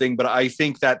the other thing. But I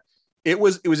think that it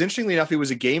was interestingly enough, it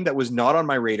was a game that was not on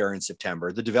my radar in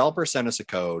September. The developer sent us a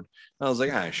code. I was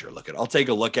like, sure, I'll take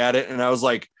a look at it. And I was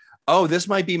like, oh, this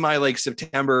might be my like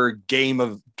September game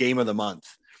of the month,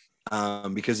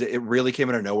 because it really came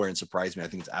out of nowhere and surprised me. I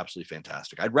think it's absolutely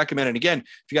fantastic. I'd recommend it. Again,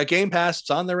 if you got Game Pass,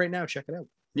 it's on there right now. Check it out.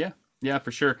 Yeah,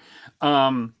 for sure.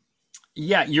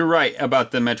 Yeah, you're right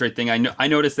about the Metroid thing. I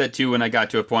noticed that too when I got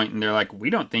to a point and they're like, we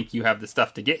don't think you have the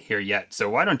stuff to get here yet, so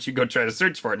why don't you go try to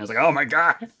search for it? And I was like, oh my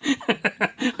god,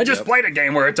 I just played a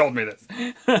game where it told me this.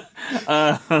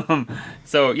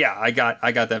 So yeah, I got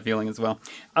that feeling as well.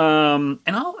 And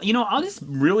I'll just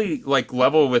really like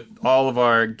level with all of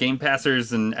our Game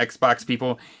Passers and Xbox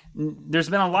people. There's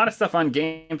been a lot of stuff on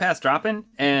Game Pass dropping,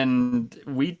 and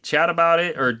we chat about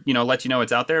it or let you know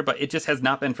it's out there, but it just has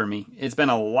not been for me. It's been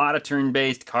a lot of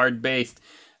turn-based, card-based,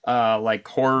 like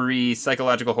horror-y,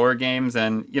 psychological horror games,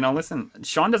 and listen,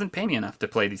 Sean doesn't pay me enough to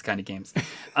play these kind of games,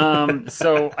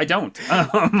 so I don't.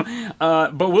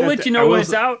 But we'll let you know when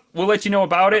it's out. We'll let you know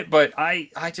about it, but I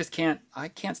just can't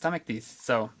stomach these.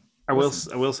 So I will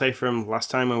say from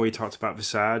last time when we talked about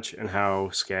Visage and how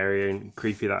scary and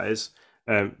creepy that is.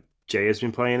 Jay has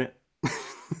been playing it.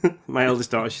 My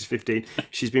eldest daughter, she's 15.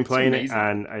 She's been playing it,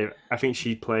 and I think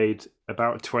she played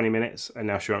about 20 minutes, and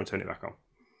now she won't turn it back on.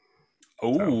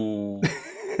 Oh,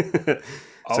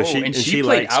 so she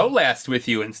played Outlast with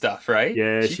you and stuff, right?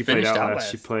 Yeah, she played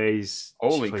Outlast. She plays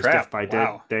crap. Death by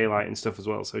Daylight and stuff as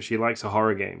well. So she likes the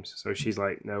horror games. So she's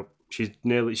like, no, she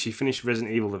finished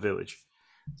Resident Evil: The Village.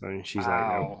 So she's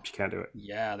like, no, she can't do it.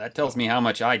 Yeah, that tells me how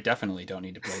much I definitely don't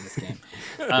need to play this game.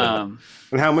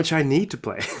 And how much I need to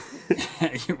play.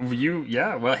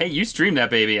 Well, hey, you stream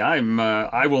that baby. I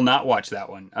will not watch that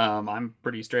one. I'm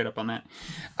pretty straight up on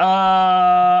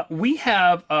that. We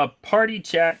have a party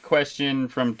chat question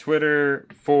from Twitter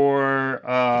for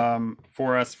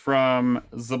us from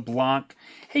Zablanc.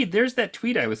 Hey, there's that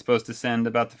tweet I was supposed to send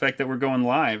about the fact that we're going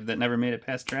live that never made it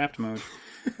past draft mode.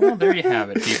 Well, there you have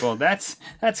it, people. That's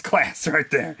class right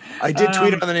there. I did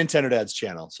tweet it on the Nintendo Dad's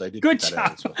channel, so I did. Good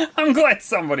job. Well. I'm glad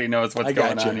somebody knows what's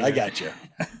going on here. I got you.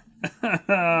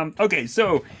 Okay,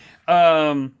 so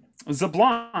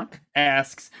Zablanc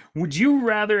asks, would you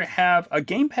rather have a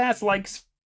Game Pass-like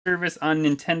service on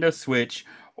Nintendo Switch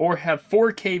or have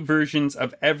 4K versions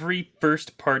of every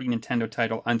first-party Nintendo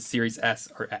title on Series S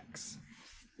or X?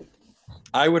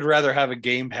 I would rather have a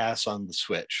Game Pass on the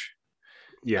Switch.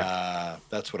 Yeah,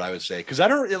 that's what I would say, because I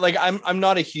don't like. I'm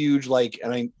not a huge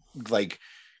graphics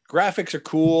are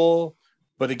cool,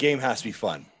 but the game has to be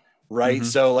fun, right? Mm-hmm.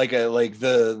 So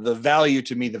the value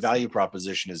to me, the value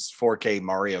proposition is 4K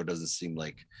Mario doesn't seem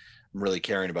like I'm really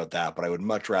caring about that, but I would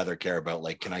much rather care about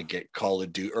can I get Call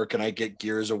of Duty or can I get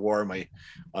Gears of War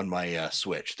on my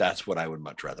Switch? That's what I would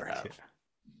much rather have.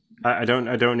 I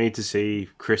don't need to see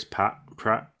Chris Pratt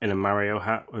in a Mario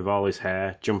hat with all his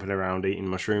hair jumping around eating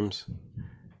mushrooms.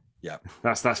 Yeah,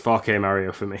 that's 4K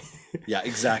Mario for me. Yeah,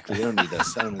 exactly. I don't need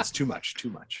this. It's too much.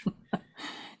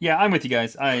 Yeah, I'm with you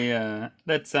guys.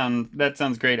 That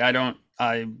sounds great. I've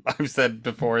said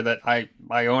before that I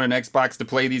own an Xbox to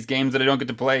play these games that I don't get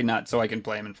to play, not so I can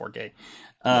play them in 4K.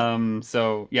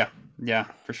 So yeah,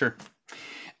 for sure.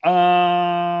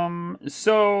 So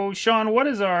Sean, what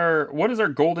does our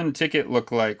golden ticket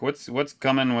look like? What's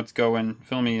coming? What's going?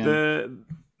 Fill me in.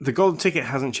 The golden ticket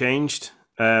hasn't changed.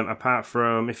 Apart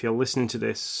from if you're listening to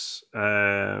this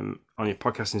on your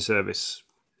podcasting service,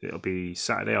 it'll be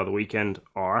Saturday or the weekend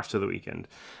or after the weekend.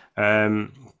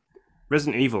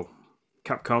 Resident Evil,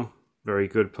 Capcom, very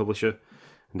good publisher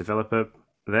and developer.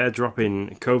 They're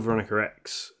dropping Code Veronica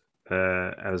X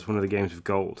as one of the games with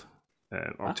gold.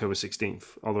 October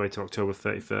 16th, all the way to October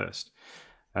 31st.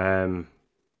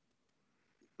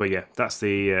 But yeah, that's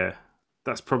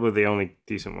probably the only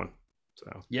decent one.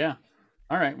 So yeah.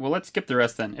 All right. Well, let's skip the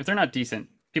rest then. If they're not decent,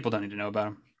 people don't need to know about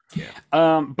them. Yeah.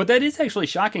 But that is actually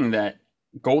shocking that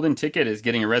Golden Ticket is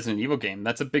getting a Resident Evil game.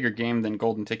 That's a bigger game than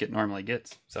Golden Ticket normally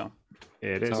gets. So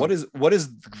it is. What is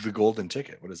the Golden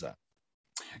Ticket? What is that?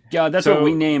 Yeah, that's what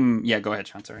we name. Yeah, go ahead,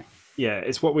 Sean. Sorry. Yeah,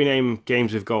 it's what we name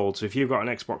games with gold. So if you've got an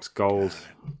Xbox Gold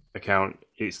account,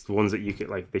 it's the ones that you get,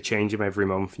 like, they change them every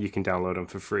month. You can download them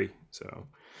for free. So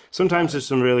sometimes there's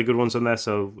some really good ones on there.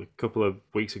 So a couple of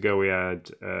weeks ago, we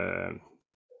had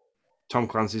Tom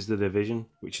Clancy's The Division,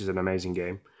 which is an amazing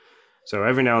game. So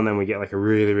every now and then we get like a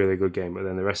really, really good game, but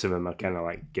then the rest of them are kind of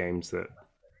like games that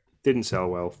didn't sell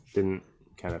well, didn't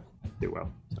kind of do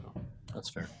well. So. That's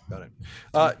fair. Got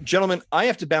it. Gentlemen, I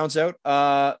have to bounce out.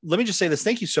 Let me just say this.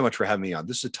 Thank you so much for having me on.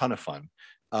 This is a ton of fun.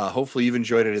 Hopefully you've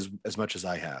enjoyed it as much as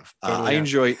I have. I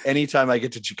enjoy anytime I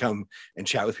get to come and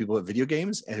chat with people about video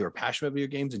games and who are passionate about video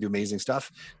games and do amazing stuff.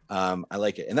 I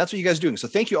like it. And that's what you guys are doing. So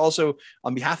thank you also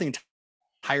on behalf of the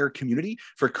entire community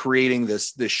for creating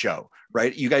this show,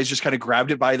 right? You guys just kind of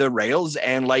grabbed it by the rails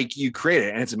and like you created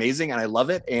it, and it's amazing and I love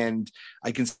it and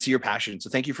I can see your passion. So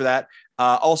thank you for that.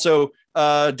 Also,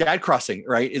 Dad Crossing,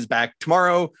 right, is back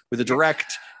tomorrow with a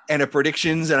direct and a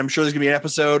predictions, and I'm sure there's gonna be an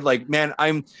episode. Like, man,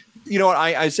 you know what,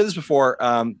 I said this before.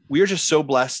 We are just so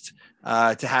blessed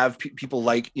to have people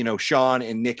like, you know, Sean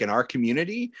and Nick in our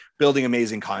community building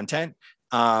amazing content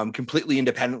completely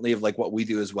independently of like what we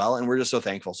do as well, and we're just so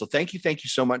thankful. So thank you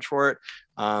so much for it.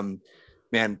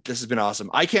 Man, this has been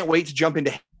awesome. I can't wait to jump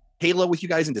into Halo with you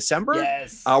guys in December.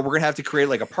 Yes. We're gonna have to create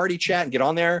like a party chat and get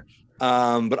on there.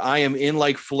 But I am in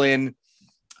like Flynn.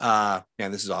 Man,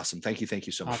 this is awesome. Thank you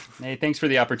so much. Awesome. Hey, thanks for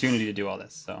the opportunity to do all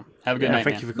this. So have a good night.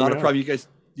 Thank you for coming. Not a problem.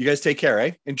 You guys take care,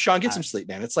 eh? And Sean, get some sleep,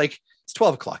 man. It's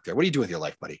 12 o'clock there. What are you doing with your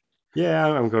life, buddy? Yeah,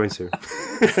 I'm going to.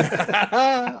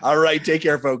 All right, take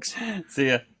care, folks. See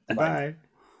ya. Bye.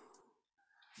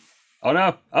 Oh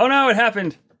no, it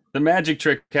happened. The magic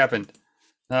trick happened.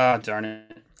 Ah, oh, darn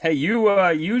it. Hey,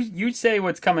 you say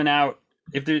what's coming out.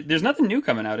 If there's nothing new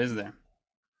coming out, is there?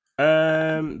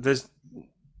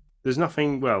 There's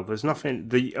nothing. Well, there's nothing.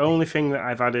 The only thing that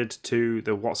I've added to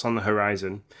the what's on the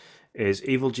horizon is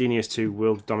Evil Genius 2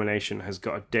 World Domination has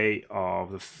got a date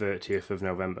of the 30th of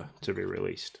November to be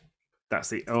released. That's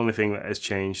the only thing that has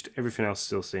changed. Everything else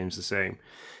still seems the same.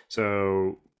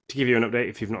 So, to give you an update,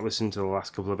 if you've not listened to the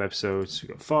last couple of episodes, we've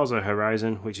got Forza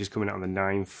Horizon, which is coming out on the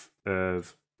 9th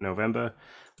of November.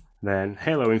 Then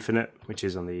Halo Infinite, which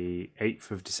is on the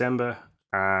 8th of December.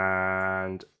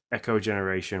 And Echo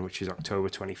Generation, which is October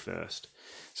 21st.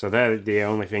 So they're the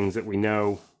only things that we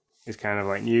know is kind of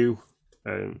like new,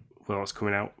 what's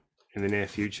coming out in the near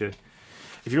future.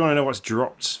 If you want to know what's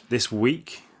dropped this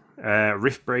week,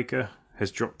 Riftbreaker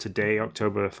has dropped today,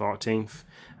 October 14th,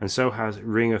 and so has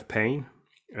Ring of Pain,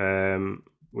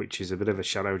 which is a bit of a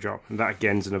shadow drop. And that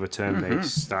again is another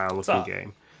turn-based style looking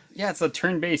game. Yeah, it's a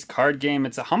turn-based card game.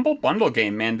 It's a Humble Bundle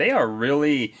game, man. They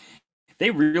really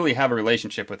have a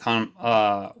relationship with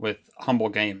Humble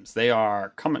Games. They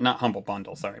are not Humble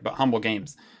Bundle, sorry, but Humble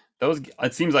Games.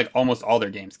 It seems like almost all their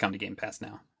games come to Game Pass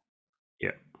now.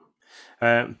 Yeah.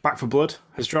 Back 4 Blood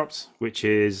has dropped, which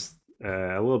is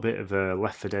a little bit of a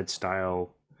Left 4 Dead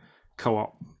style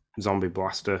co-op zombie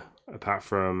blaster. Apart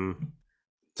from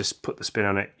just put the spin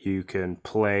on it, you can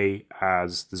play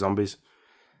as the zombies.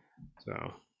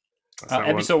 So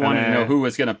I wanted to know who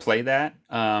was going to play that.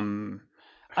 I mean,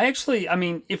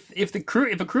 if a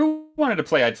crew wanted to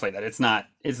play, I'd play that. It's not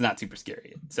super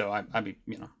scary, so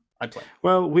I'd play.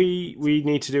 Well, we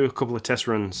need to do a couple of test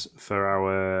runs for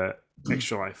our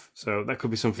Extra Life, so that could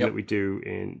be something that we do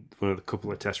in one of the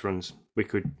couple of test runs. We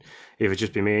could either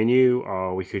just be me and you,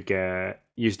 or we could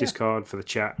use Discord for the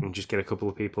chat and just get a couple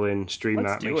of people in, stream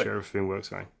that, make sure everything works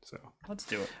fine. So let's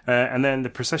do it. And then the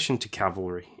Procession to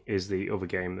Cavalry is the other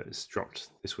game that's dropped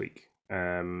this week.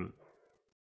 I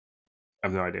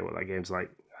have no idea what that game's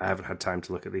like. I haven't had time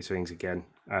to look at these things again.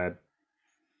 I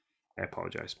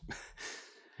apologize.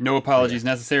 No apologies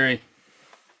necessary.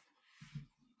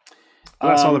 Well,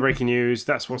 that's all the breaking news.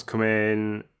 That's what's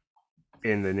coming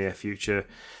in the near future.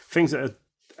 Things that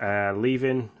are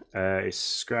leaving is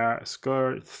Scourge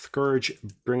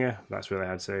Bringer. That's really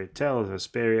hard to say. Tales of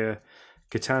Asperia,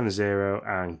 Catan Zero,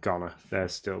 and Goner. They're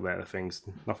still there. The things.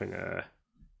 Nothing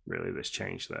really that's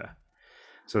changed there.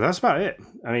 So that's about it.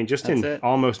 I mean, Justin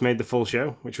almost made the full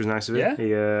show, which was nice of him.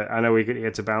 Yeah. I know he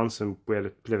had to bounce, and we had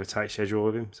a bit of a tight schedule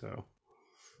with him. So,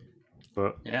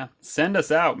 but yeah, send us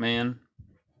out, man.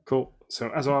 Cool. So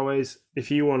as always,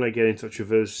 if you want to get in touch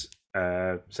with us,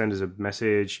 send us a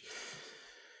message.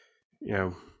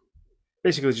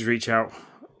 Basically just reach out.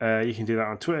 You can do that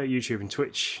on Twitter, YouTube, and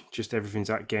Twitch. Just everything's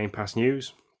at Game Pass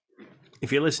News.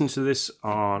 If you listen to this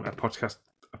on a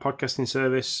podcasting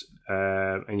service,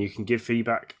 and you can give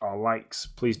feedback or likes.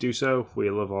 Please do so. We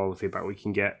love all the feedback we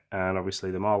can get, and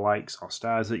obviously the more likes or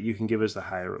stars that you can give us, the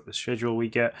higher up the schedule we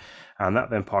get, and that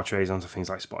then portrays onto things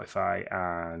like Spotify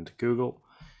and Google.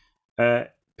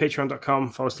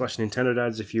 Patreon.com/Nintendo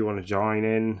Dads if you want to join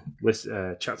in,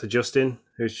 chat to Justin,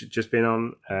 who's just been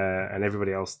on, and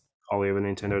everybody else, all the other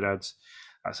Nintendo Dads.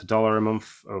 That's $1 a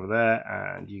month over there,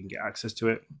 and you can get access to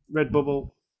it.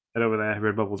 Redbubble, head over there,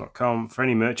 redbubble.com, for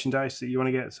any merchandise that you want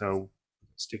to get. So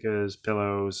stickers,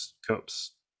 pillows,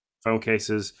 cups, phone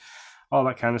cases, all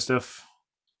that kind of stuff.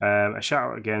 A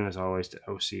shout out again, as always, to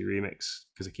OC Remix,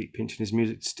 because I keep pinching his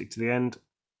music to stick to the end.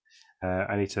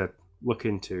 I need to look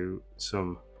into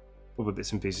some other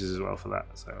bits and pieces as well for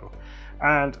that. So,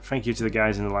 and thank you to the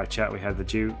guys in the live chat. We had the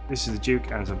Duke. This is the Duke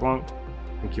and the Blanc.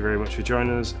 Thank you very much for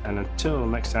joining us, and until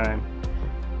next time,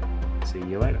 see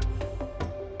you later.